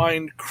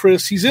find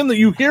Chris.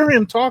 You hear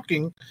him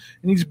talking,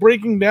 and he's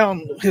breaking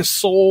down his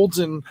solds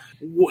and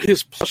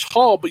his plush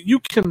haul, but you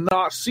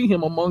cannot see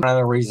him among. One of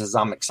the reasons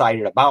I'm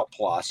excited about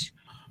Plush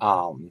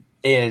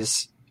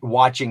is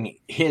watching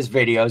his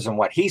videos and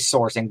what he's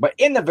sourcing. But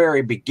in the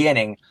very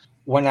beginning,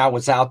 when I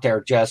was out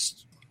there,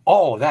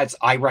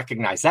 I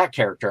recognize that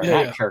character and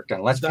that character,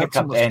 and let's pick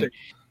up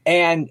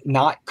and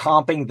not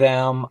comping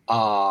them.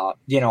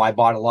 I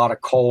bought a lot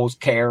of Kohl's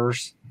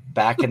Cares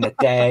back in the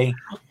day,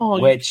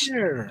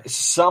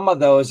 some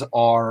of those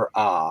are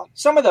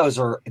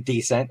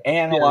decent,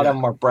 and a lot of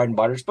them are bread and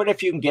butters. But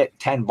if you can get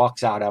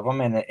 $10 out of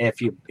them, and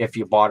if you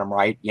bought them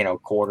right,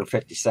 quarter,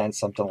 50 cents,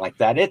 something like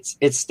that,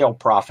 it's still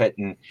profit,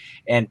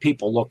 and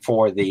people look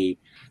for the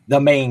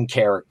main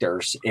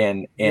characters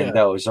in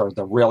those, are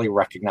the really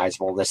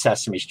recognizable, the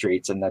Sesame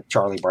Streets and the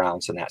Charlie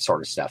Browns and that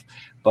sort of stuff.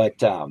 But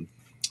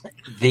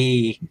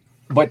the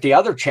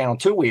other channel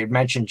too, we had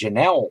mentioned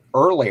Janelle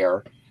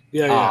earlier.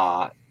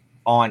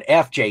 On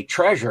FJ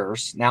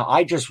Treasures. Now,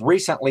 I just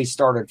recently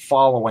started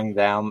following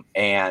them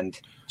and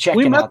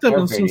checking out their videos.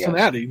 We met them in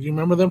Cincinnati. Do you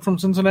remember them from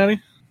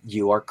Cincinnati?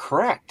 You are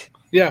correct.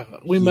 Yeah,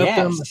 we met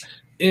them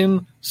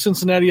in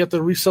Cincinnati at the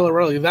reseller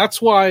rally.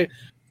 That's why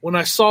when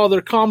I saw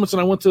their comments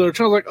and I went to their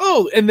channel, I was like,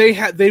 oh, and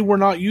they were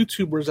not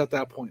YouTubers at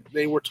that point.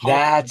 They were talking.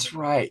 That's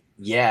right.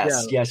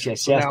 Yes.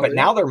 But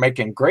now they're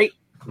making great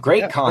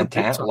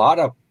content, a lot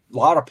of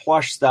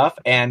plush stuff.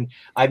 And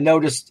I've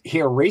noticed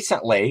here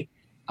recently,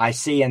 I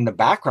see in the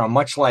background,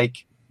 much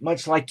like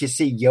you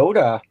see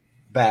Yoda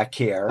back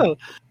here.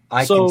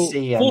 I can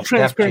see full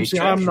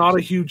transparency. I'm not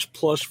a huge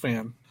plush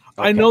fan.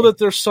 Okay. I know that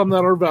there's some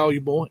that are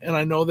valuable, and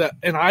I know that,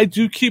 and I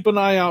do keep an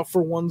eye out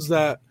for ones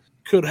that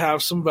could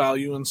have some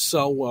value and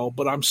sell well.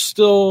 But I've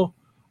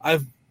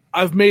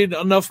made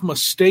enough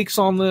mistakes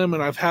on them,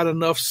 and I've had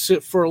enough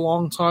sit for a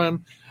long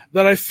time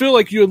that I feel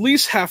like you at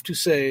least have to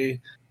say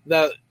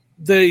that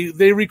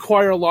they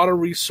require a lot of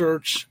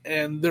research,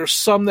 and there's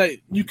some that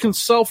you can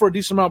sell for a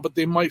decent amount, but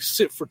they might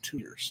sit for 2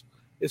 years.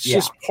 It's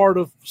just part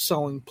of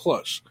selling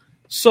plush.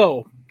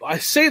 So I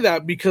say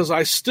that because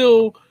I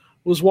still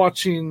was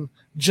watching.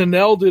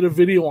 Janelle did a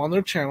video on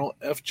their channel,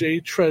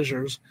 FJ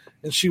Treasures,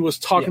 and she was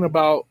talking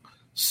about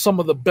some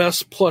of the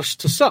best plush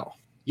to sell.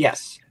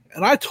 Yes.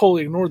 And I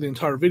totally ignored the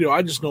entire video.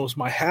 I just noticed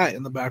my hat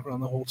in the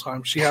background the whole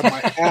time. She had my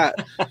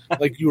hat,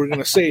 like you were going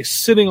to say,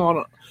 sitting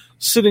on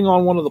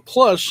one of the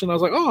plush, and I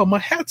was like, "Oh, my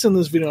hat's in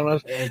this video."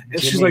 And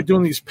she's like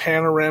doing these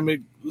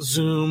panoramic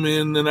zoom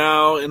in and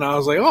out, and I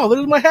was like, "Oh,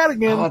 there's my hat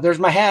again." Oh, there's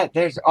my hat.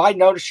 I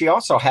noticed she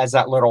also has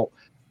that little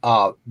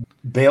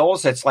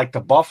bills. It's like the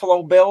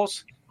Buffalo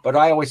Bills, but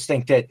I always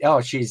think that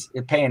she's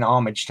paying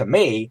homage to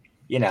me,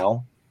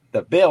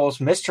 the Bills,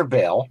 Mr.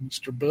 Bill.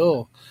 Mr.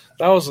 Bill.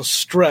 That was a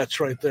stretch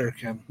right there,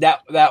 Ken.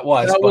 That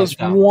was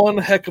one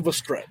heck of a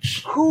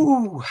stretch.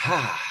 Whew,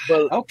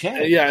 but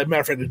okay. Yeah,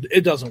 matter of fact,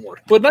 it doesn't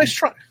work. But nice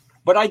try.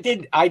 But I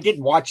did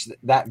watch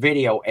that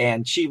video,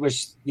 and she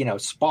was,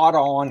 spot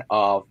on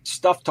of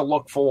stuff to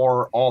look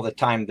for all the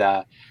time.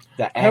 I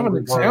have an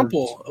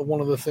example of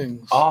one of the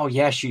things. Oh,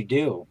 yes, you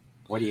do.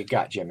 What do you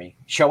got, Jimmy?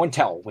 Show and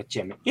tell with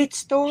Jimmy. It's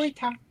story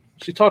time.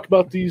 She talked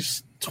about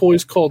these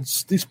plush called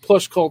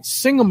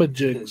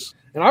Singamajigs.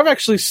 And I've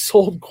actually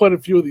sold quite a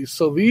few of these.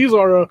 So these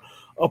are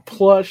a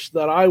plush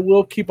that I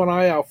will keep an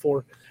eye out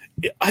for.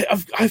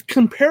 I've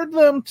compared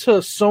them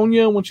to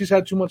Sonia when she's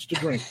had too much to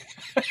drink.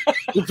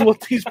 It's what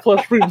these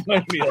plush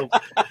remind me of.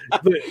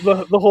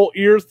 The whole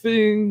ear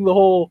thing,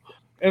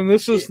 and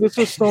this is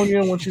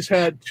Sonia when she's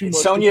had too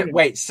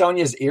much.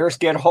 Sonia's ears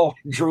get all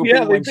droopy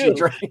when she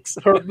drinks.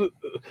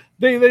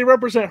 They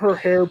represent her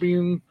hair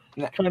being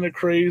kind of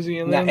crazy.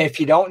 And now, if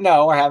you don't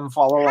know or haven't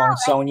followed along,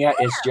 Sonia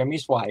is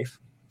Jimmy's wife.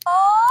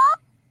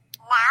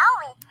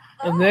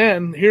 And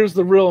then here's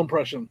the real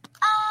impression.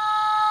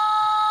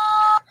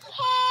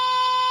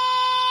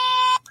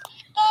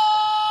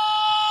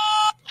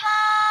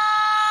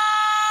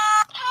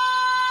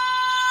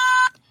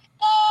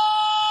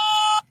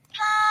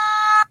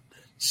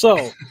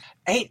 So,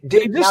 hey,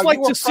 dude, just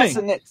like to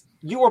sing.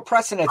 You were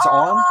pressing its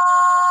arm.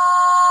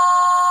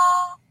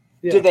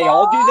 Yeah. Do they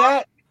all do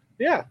that?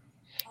 Yeah.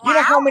 You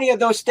know how many of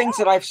those things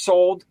that I've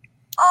sold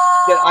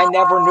that I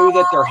never knew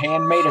that their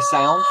hand made a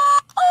sound?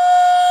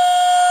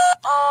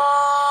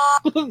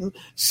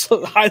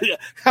 So,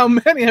 how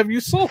many have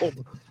you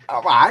sold?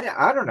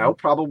 I don't know.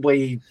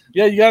 Probably.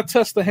 Yeah, you got to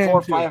test the hand. 4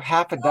 or 5,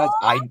 half a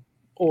dozen.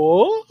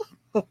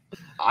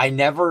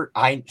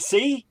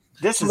 See.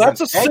 This is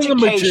that's an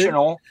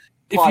educational.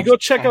 If you go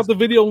check out the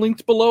video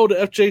linked below to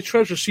FJ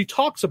Treasure, she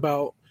talks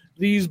about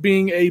these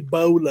being a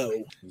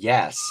bolo.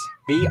 Yes,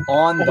 be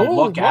on the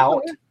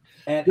lookout.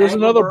 And there's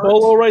another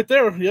bolo right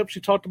there. Yep, she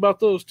talked about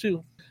those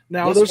too.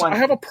 Now, I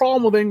have a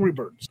problem with Angry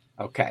Birds.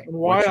 Okay. And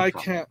why I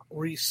can't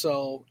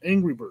resell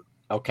Angry Bird.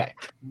 Okay.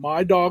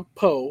 My dog,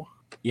 Poe,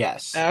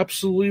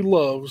 absolutely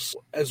loves,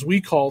 as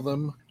we call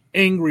them,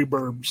 Angry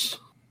Burbs.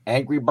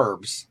 Angry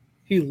Burbs.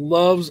 He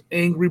loves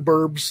Angry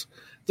Burbs.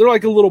 They're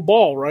like a little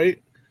ball,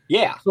 right?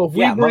 Yeah. So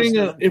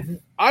if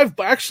I've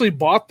actually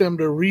bought them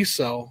to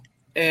resell,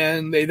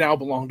 and they now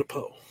belong to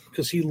Poe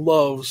because he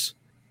loves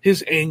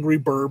his Angry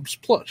Burbs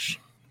plush.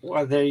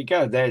 Well, there you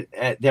go.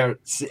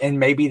 And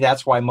maybe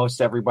that's why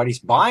most everybody's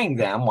buying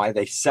them. Why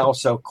they sell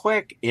so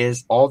quick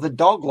is all the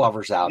dog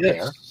lovers out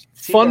there.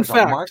 Fun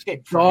fact: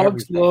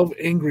 dogs love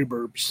Angry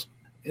Burbs,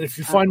 and if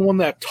you find one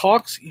that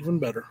talks, even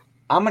better.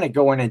 I'm going to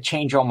go in and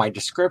change all my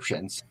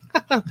descriptions.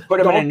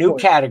 Put them in a new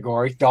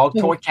category, dog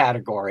toy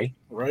category.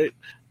 Right.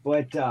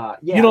 But go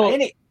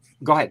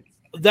ahead.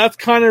 That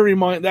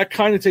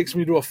kind of takes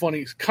me to a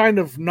funny, kind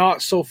of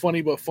not so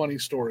funny but funny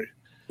story.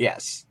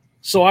 Yes.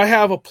 So I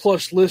have a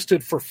plush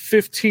listed for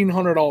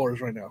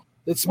 $1,500 right now.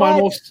 It's my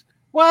most.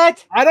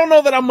 What? I don't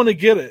know that I'm going to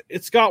get it.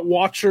 It's got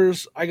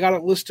watchers. I got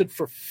it listed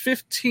for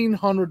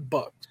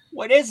 $1,500.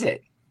 What is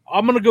it?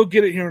 I'm going to go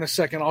get it here in a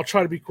second. I'll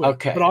try to be quick.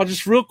 Okay. But I'll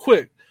just real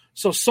quick.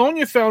 So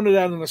Sonia found it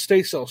at an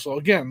estate sale. So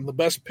again, the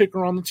best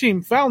picker on the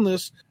team found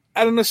this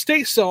at an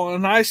estate sale.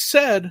 And I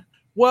said,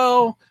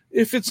 well,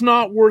 if it's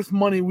not worth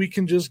money, we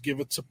can just give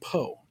it to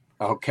Poe.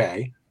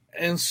 Okay.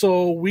 And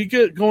so we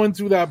get going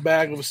through that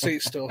bag of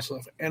estate sale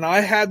stuff. And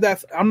I had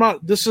that.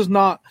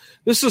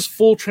 This is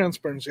full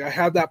transparency. I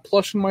had that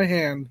plush in my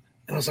hand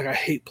and I was like, I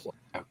hate plush.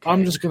 Okay.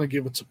 I'm just going to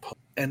give it to Poe.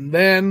 And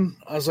then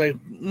I was like,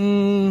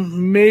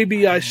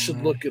 maybe I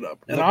should look it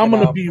up. And I'm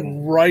going to be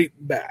right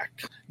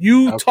back.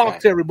 You talk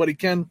to everybody,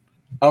 Ken.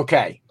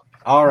 Okay.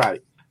 All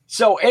right.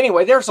 So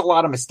anyway, there's a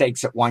lot of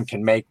mistakes that one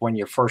can make when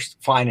you're first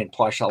finding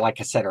plush. Like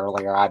I said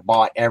earlier, I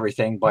bought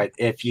everything. But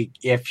if you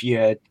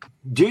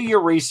do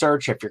your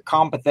research, if you're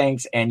competent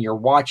things and you're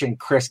watching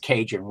Chris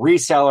Cage and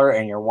Reseller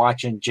and you're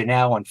watching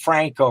Janelle and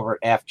Frank over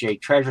at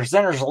FJ Treasures,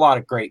 then there's a lot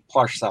of great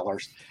plush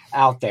sellers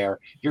out there.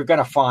 You're going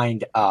to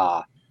find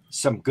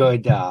some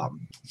good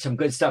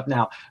stuff.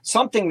 Now,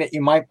 something that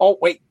you might. Oh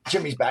wait,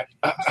 Jimmy's back.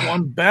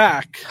 I'm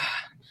back.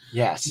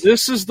 Yes,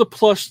 this is the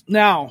plush.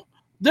 Now,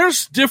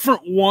 there's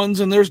different ones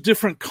and there's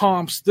different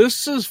comps.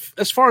 This is,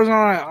 as far as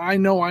I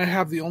know, I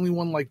have the only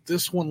one like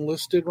this one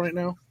listed right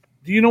now.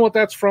 Do you know what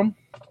that's from?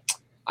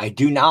 I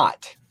do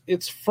not.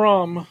 It's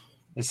from.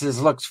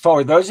 Looks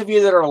for those of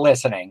you that are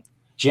listening.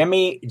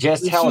 Jimmy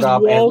just held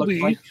up.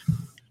 Waldy.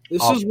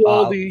 This is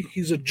Waldy.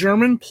 He's a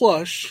German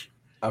plush.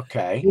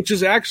 Okay. Which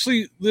is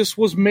actually, this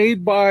was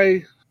made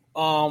by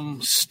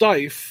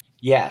Steiff.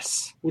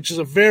 Yes. Which is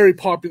a very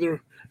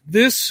popular.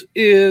 This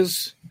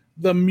is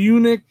the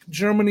Munich,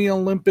 Germany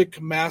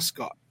Olympic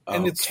mascot.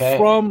 And it's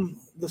from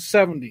the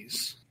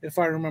 70s, if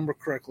I remember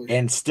correctly.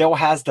 And still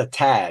has the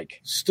tag.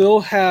 Still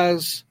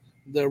has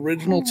the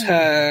original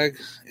tag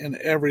and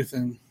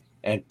everything.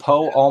 And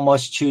Poe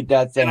almost chewed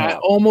that thing up. I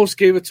almost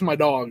gave it to my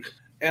dog.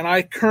 And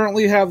I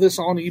currently have this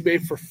on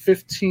eBay for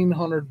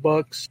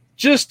 $1,500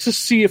 just to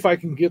see if I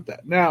can get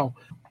that. Now,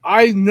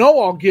 I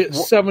know I'll get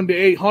 700 to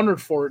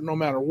 800 for it no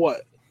matter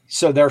what.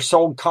 So they're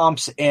sold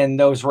comps in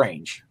those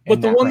range.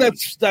 But the one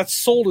that's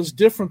sold is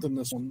different than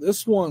this one.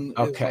 This one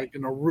is like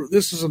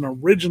this is an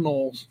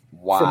original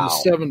from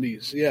the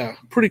 70s. Yeah,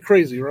 pretty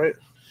crazy, right?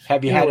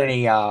 Have you had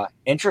any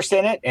interest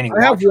in it?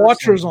 I have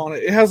watchers on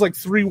it. It has like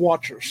 3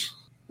 watchers.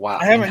 Wow.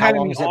 I haven't had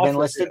how long has it been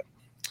listed?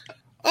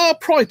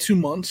 Probably 2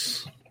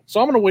 months. So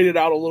I'm going to wait it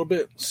out a little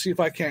bit, see if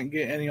I can't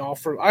get any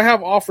offers. I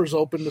have offers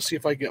open to see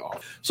if I get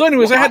offers. So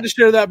anyways, I had to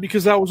share that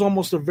because that was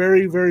almost a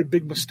very, very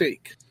big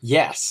mistake.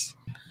 Yes.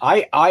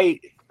 I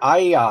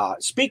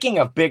speaking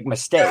of big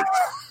mistakes,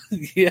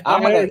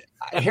 yeah,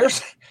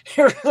 here's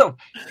a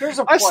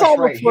I saw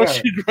right the plush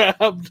here. you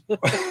grabbed.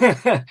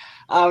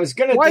 I was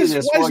going to do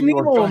this. Why is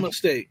Nemo a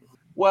mistake?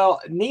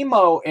 Well,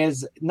 Nemo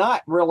is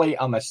not really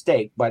a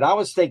mistake, but I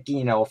was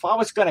thinking, if I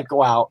was going to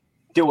go out,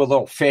 do a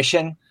little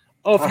fishing,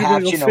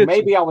 perhaps,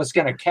 maybe I was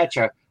going to catch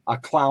a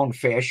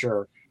clownfish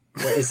or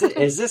is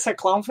this a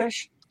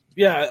clownfish?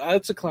 Yeah,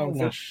 it's a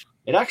clownfish.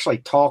 It actually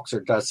talks or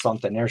does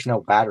something. There's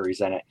no batteries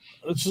in it.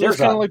 It's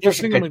kind of like the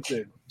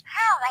Singamig.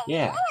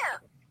 Yeah.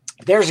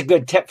 There's a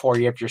good tip for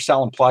you if you're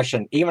selling plush,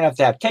 and even if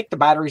they take the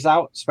batteries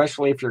out,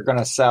 especially if you're going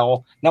to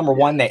sell, number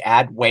one, they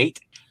add weight,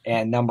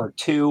 and number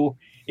two,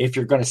 if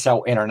you're going to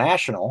sell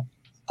international,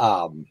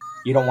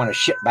 you don't want to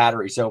ship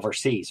batteries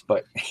overseas.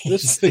 But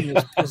this thing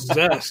is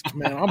possessed,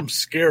 man. I'm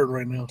scared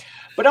right now.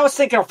 But I was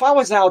thinking if I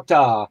was out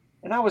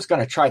and I was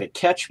going to try to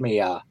catch me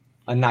a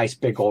nice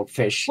big old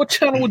fish. What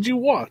channel would you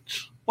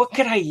watch? What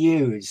could I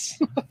use?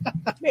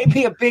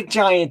 Maybe a big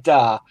giant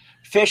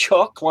fish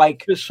hook,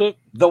 like fish hook?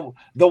 the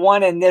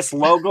one in this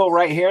logo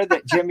right here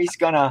that Jimmy's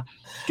gonna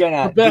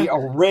the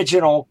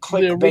original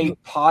clickbait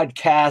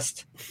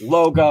podcast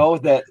logo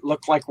that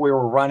looked like we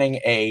were running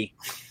a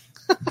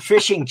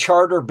fishing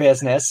charter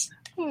business.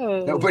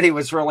 Nobody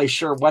was really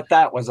sure what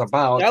that was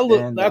about.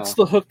 That's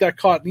the hook that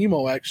caught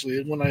Nemo.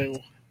 Actually, when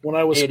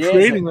I was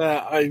creating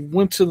that, I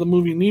went to the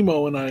movie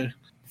Nemo and I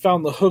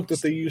found the hook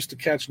that they used to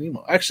catch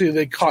Nemo. Actually,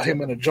 they caught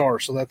him in a jar,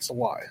 so that's a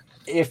lie.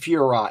 If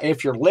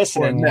you're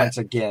listening once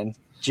again,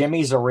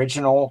 Jimmy's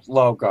original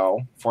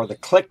logo for the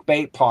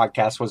clickbait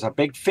podcast was a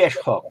big fish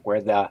hook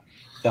where the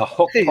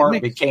hook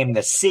part became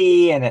the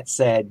C and it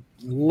said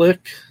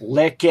lick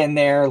in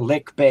there,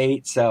 lick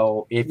bait.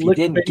 So if you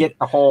didn't get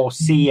the whole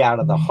C out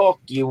of the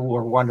hook, you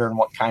were wondering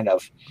what kind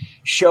of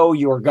show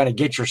you were going to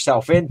get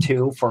yourself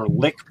into for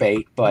lick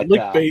bait. But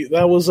lick bait,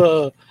 that was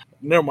a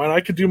never mind. I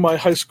could do my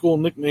high school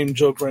nickname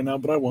joke right now,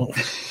 but I won't.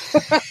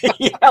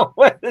 Yeah,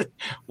 what?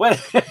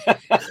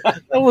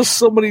 That was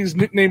somebody's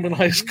nickname in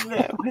high school.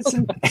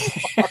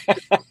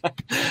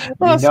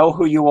 You know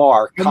who you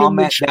are.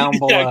 Comment down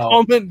below. Yeah,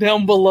 comment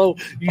down below.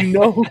 You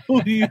know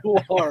who you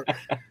are.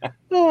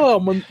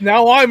 Oh,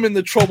 now I'm in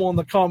the trouble in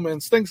the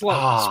comments. Thanks a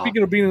lot.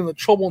 Speaking of being in the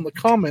trouble in the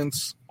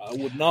comments, I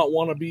would not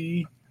want to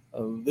be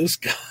this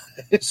guy.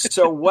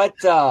 So what?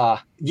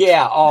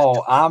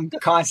 I'm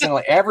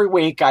constantly every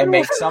week I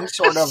make some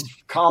sort of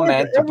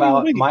comment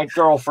about my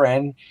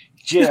girlfriend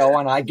Jill,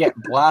 and I get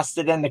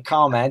blasted in the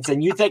comments.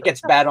 And you think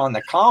it's bad on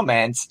the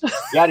comments? You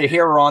got to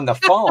hear her on the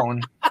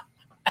phone.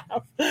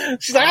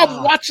 She's like,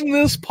 I'm watching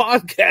this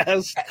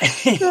podcast.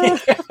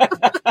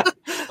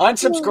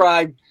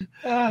 Unsubscribe.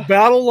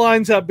 Battle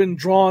lines have been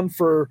drawn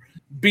for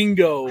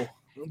bingo.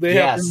 They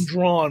have been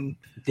drawn.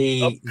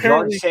 The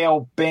yard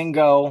sale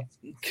bingo.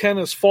 Ken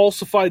has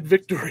falsified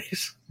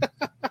victories.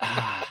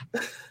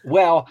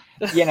 Well,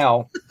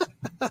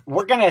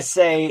 we're going to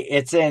say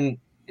it's in.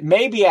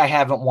 Maybe I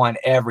haven't won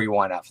every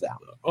one of them.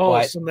 Oh,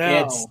 but so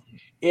now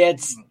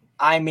it's.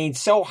 I mean,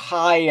 so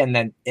high in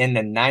the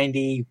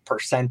 90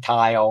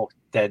 percentile,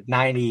 the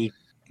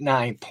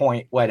 99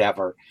 point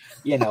whatever,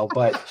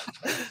 But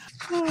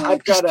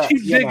I've got to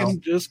keep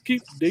digging. Just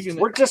keep digging.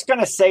 We're just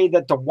going to say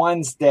that the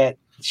ones that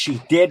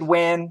she did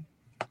win,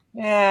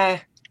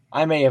 I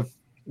may have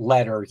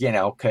let her,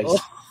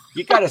 because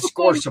you got to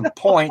score some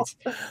points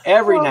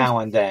every now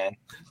and then.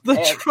 The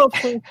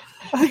trouble,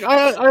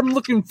 I'm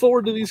looking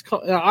forward to these.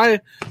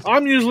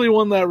 I'm usually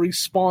one that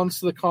responds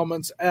to the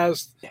comments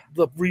as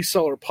the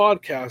reseller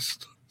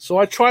podcast, so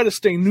I try to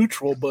stay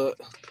neutral. But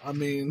I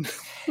mean,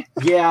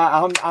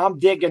 yeah, I'm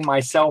digging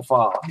myself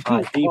a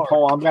deep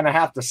hole. I'm gonna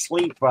have to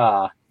sleep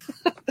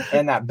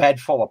in that bed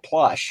full of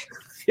plush.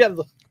 Yeah,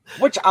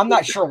 which I'm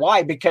not sure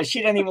why, because she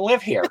didn't even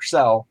live here.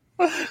 So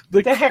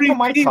the heck am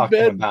I talking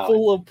bed about?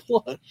 Full of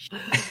plush.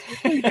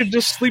 You could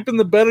just sleep in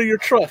the bed of your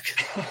truck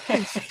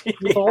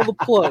with all the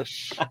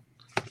plush.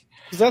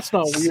 Because that's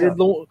not weird.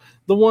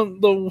 The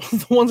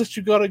ones that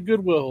you got at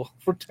Goodwill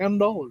for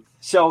 $10.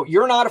 So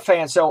you're not a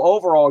fan. So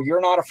overall,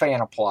 you're not a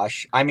fan of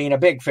plush. I mean, a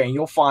big fan.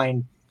 You'll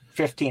find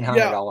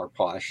 $1,500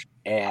 plush.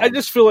 And I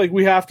just feel like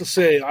we have to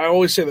say. I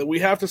always say that we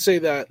have to say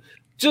that.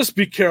 Just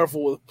be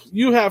careful with.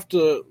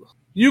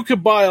 You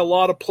could buy a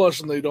lot of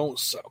plush and they don't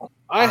sell.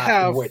 I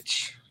have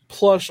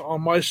plush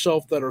on my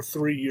shelf that are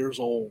 3 years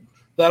old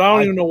that I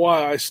don't even know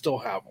why I still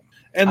have them.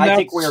 And I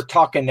think we were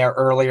talking there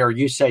earlier.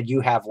 You said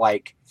you have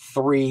like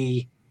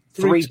three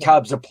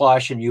tubs of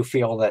plush and you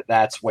feel that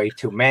that's way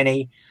too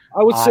many.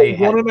 I would say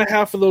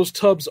 1.5 of those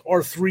tubs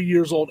are 3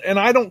 years old, and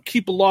I don't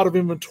keep a lot of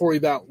inventory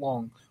that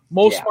long.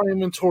 Most of my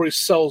inventory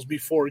sells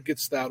before it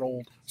gets that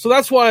old. So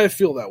that's why I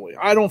feel that way.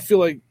 I don't feel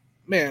like,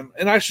 man,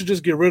 and I should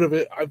just get rid of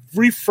it. I've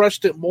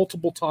refreshed it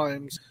multiple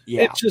times.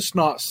 Yeah. It's just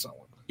not selling.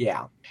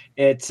 Yeah.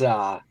 It's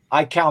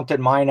I counted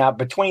mine up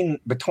between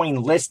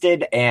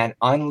listed and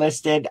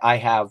unlisted. I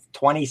have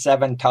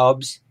 27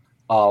 tubs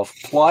of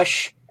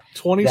Plush.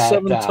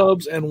 27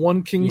 tubs and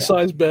one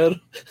king-size bed.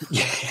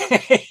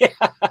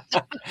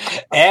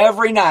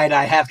 Every night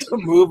I have to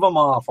move them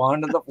off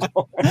onto the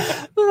floor.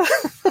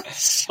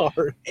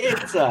 Sorry.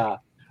 It's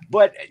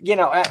but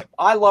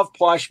I love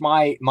Plush.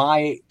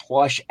 My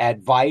Plush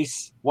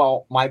advice.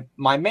 Well,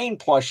 my main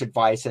Plush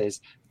advice is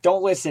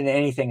don't listen to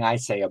anything I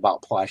say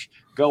about Plush.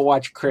 Go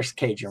watch Chris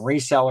Cajun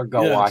Reseller.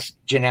 Go watch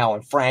Janelle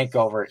and Frank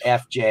over at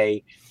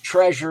FJ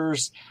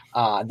Treasures.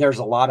 There's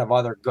a lot of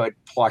other good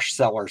Plush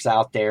sellers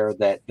out there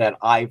that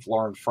I've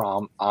learned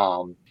from.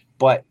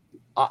 But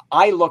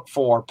I look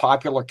for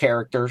popular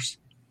characters,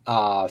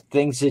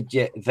 things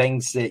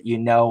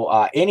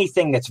that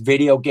anything that's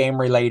video game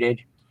related.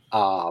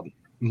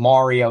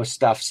 Mario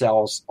stuff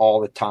sells all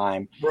the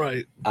time.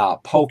 Right.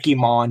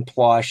 Pokemon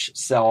plush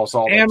sells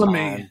all the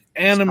time.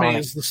 Anime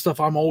is the stuff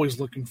I'm always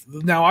looking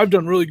for. Now, I've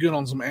done really good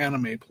on some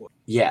anime plush.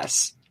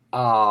 Yes.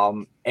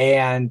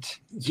 And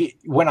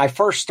when I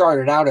first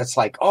started out, it's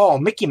like, oh,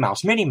 Mickey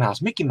Mouse, Minnie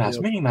Mouse, Mickey Mouse,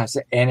 Minnie Mouse.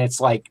 And it's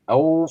like,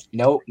 oh,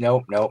 no.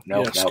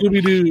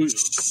 Scooby-Doo.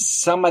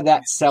 Some of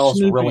that sells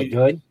Snoopy. Really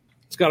good.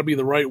 It's got to be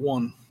the right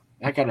one.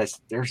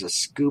 There's a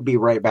Scooby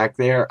right back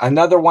there.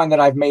 Another one that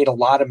I've made a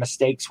lot of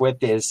mistakes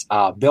with is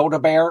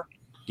Build-A-Bear.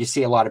 You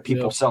see a lot of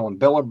people selling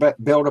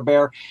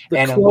Build-A-Bear.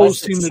 The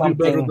clothes seem to do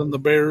better than the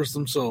bears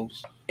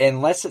themselves.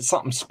 Unless it's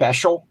something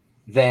special,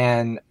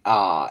 then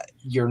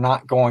you're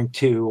not going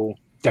to.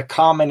 The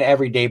common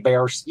everyday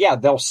bears,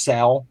 they'll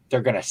sell.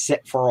 They're going to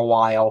sit for a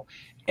while.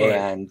 Right.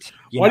 And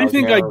why do you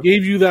think I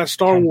gave you that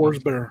Star Wars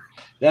bear?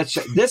 That's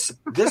this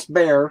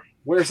bear.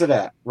 Where's it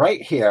at?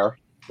 Right here.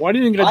 Why do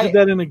you think I did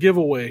that in a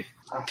giveaway?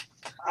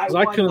 Because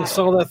I couldn't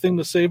sell that thing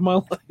to save my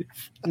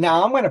life.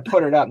 Now, I'm going to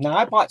put it up. Now,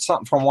 I bought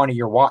something from one of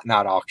your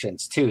Whatnot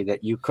auctions, too,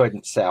 that you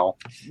couldn't sell.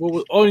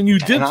 And you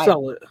did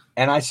sell it.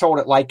 And I sold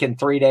it like in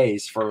 3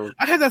 days for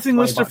I had that thing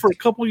listed for a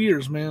couple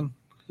years, man.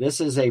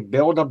 This is a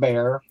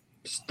Build-A-Bear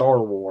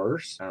Star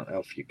Wars. I don't know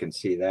if you can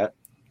see that.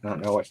 I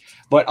don't know it.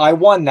 But I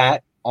won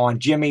that on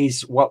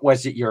Jimmy's, what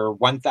was it, your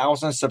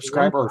 1,000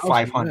 subscriber or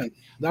 500?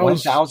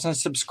 1,000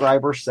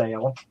 subscriber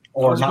sale.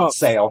 Or not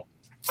sale.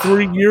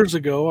 3 years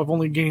ago. I've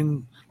only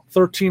gained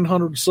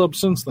 1,300 subs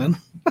since then.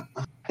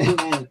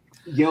 And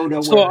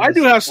Yoda. So I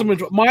do have some.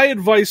 My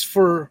advice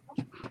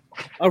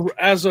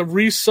as a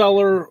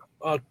reseller,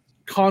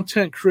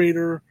 content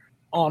creator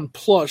on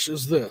Plush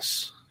is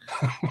this: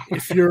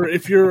 if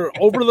you're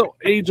over the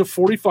age of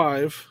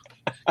 45,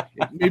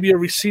 maybe a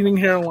receding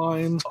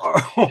hairline,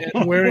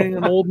 and wearing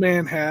an old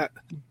man hat,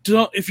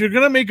 if you're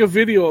going to make a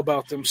video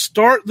about them,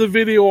 start the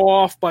video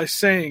off by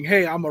saying,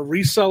 hey, I'm a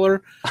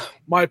reseller.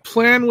 My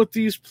plan with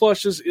these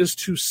plushes is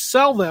to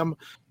sell them,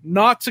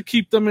 not to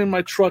keep them in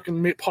my truck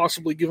and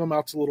possibly give them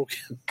out to little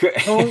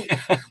kids.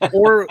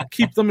 Or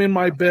keep them in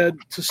my bed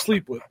to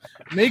sleep with.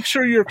 Make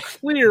sure you're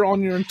clear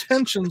on your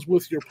intentions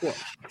with your plush.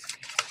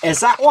 Is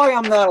that why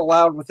I'm not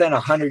allowed within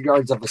 100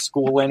 yards of a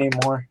school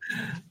anymore?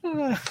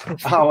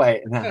 Oh,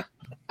 wait. No.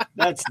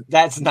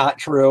 That's not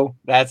true.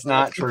 That's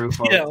not true,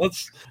 folks. Yeah,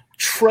 let's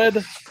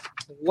tread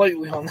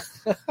lightly on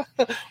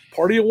that.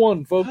 Party of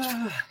one, folks.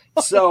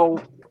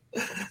 So,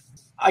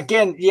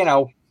 again,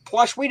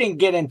 Plush, we didn't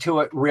get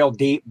into it real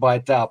deep,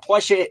 but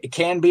Plush, it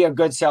can be a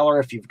good seller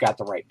if you've got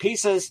the right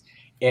pieces.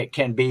 It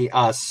can be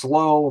a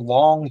slow,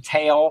 long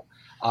tail.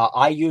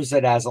 I use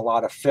it as a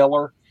lot of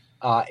filler.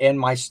 In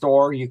my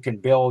store, you can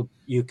build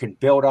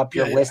up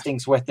your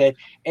listings with it.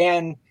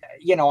 And,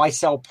 I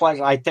sell Plush.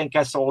 I think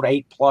I sold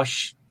 8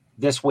 Plush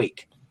this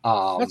week.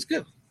 That's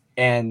good.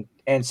 And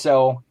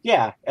so,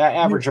 I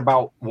average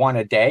about one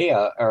a day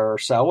or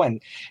so.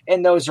 And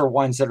those are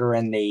ones that are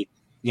in the,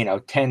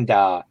 10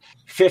 to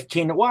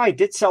 15. Well, I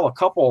did sell a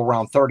couple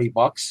around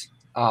 $30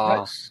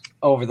 nice.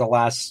 Over the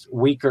last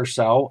week or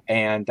so.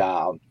 And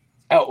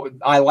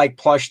I like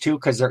Plush too,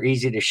 because they're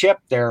easy to ship.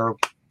 They're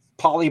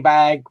poly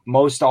bag,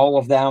 most all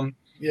of them.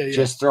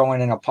 Just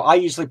throwing in I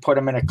usually put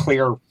them in a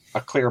clear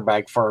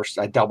bag first,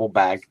 a double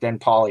bag, then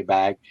poly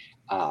bag.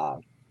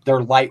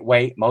 They're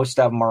lightweight. Most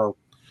of them are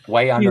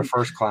way under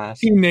first class.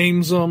 He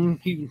names them.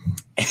 He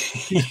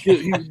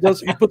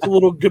puts a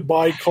little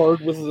goodbye card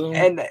with them,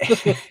 and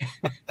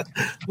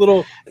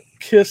little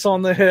kiss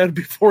on the head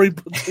before he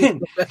puts it in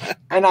the bag.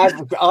 And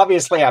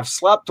I've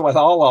slept with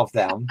all of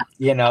them,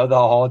 the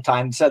whole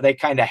time, so they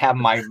kind of have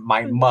my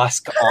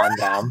musk on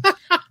them.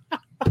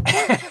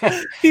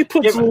 He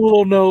puts a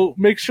little note.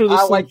 Make sure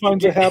this thing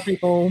finds a happy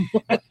home.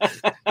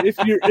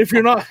 If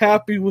you're not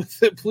happy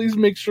with it, please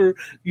make sure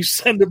you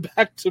send it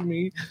back to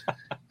me.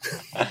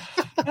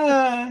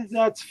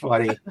 That's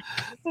funny.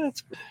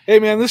 Hey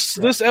man,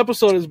 this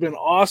episode has been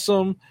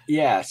awesome.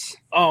 Yes.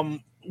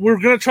 we're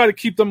going to try to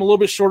keep them a little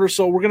bit shorter,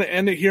 so we're going to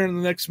end it here in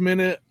the next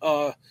minute.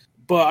 But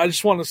I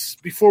just want to,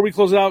 before we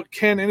close out,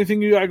 Ken,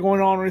 anything you got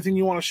going on or anything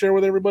you want to share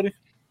with everybody?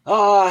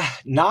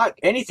 Not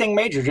anything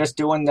major, just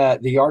doing the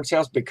yard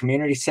sales, but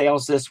community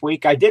sales this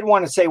week. I did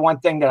want to say one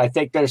thing that I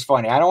think that is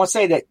funny. I don't want to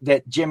say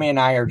that Jimmy and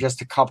I are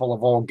just a couple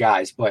of old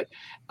guys, but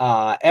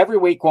every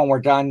week when we're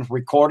done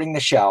recording the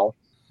show,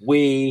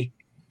 we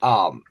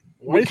kind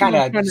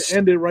of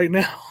end it right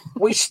now.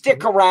 We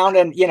stick around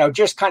and,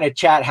 just kind of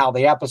chat how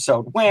the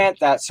episode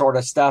went, that sort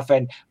of stuff.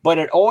 But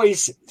it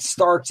always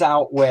starts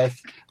out with,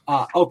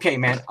 okay,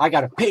 man, I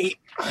got to pee.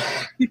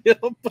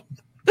 Yep.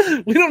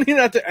 We don't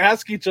even have to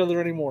ask each other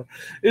anymore.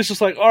 It's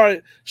just like, all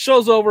right,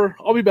 show's over.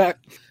 I'll be back.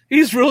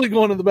 He's really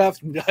going to the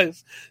bathroom,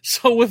 guys.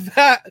 So with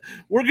that,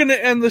 we're going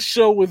to end the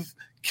show with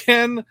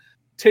Ken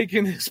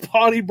taking his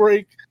potty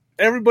break.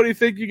 Everybody,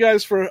 thank you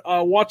guys for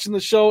watching the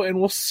show, and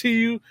we'll see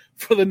you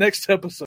for the next episode.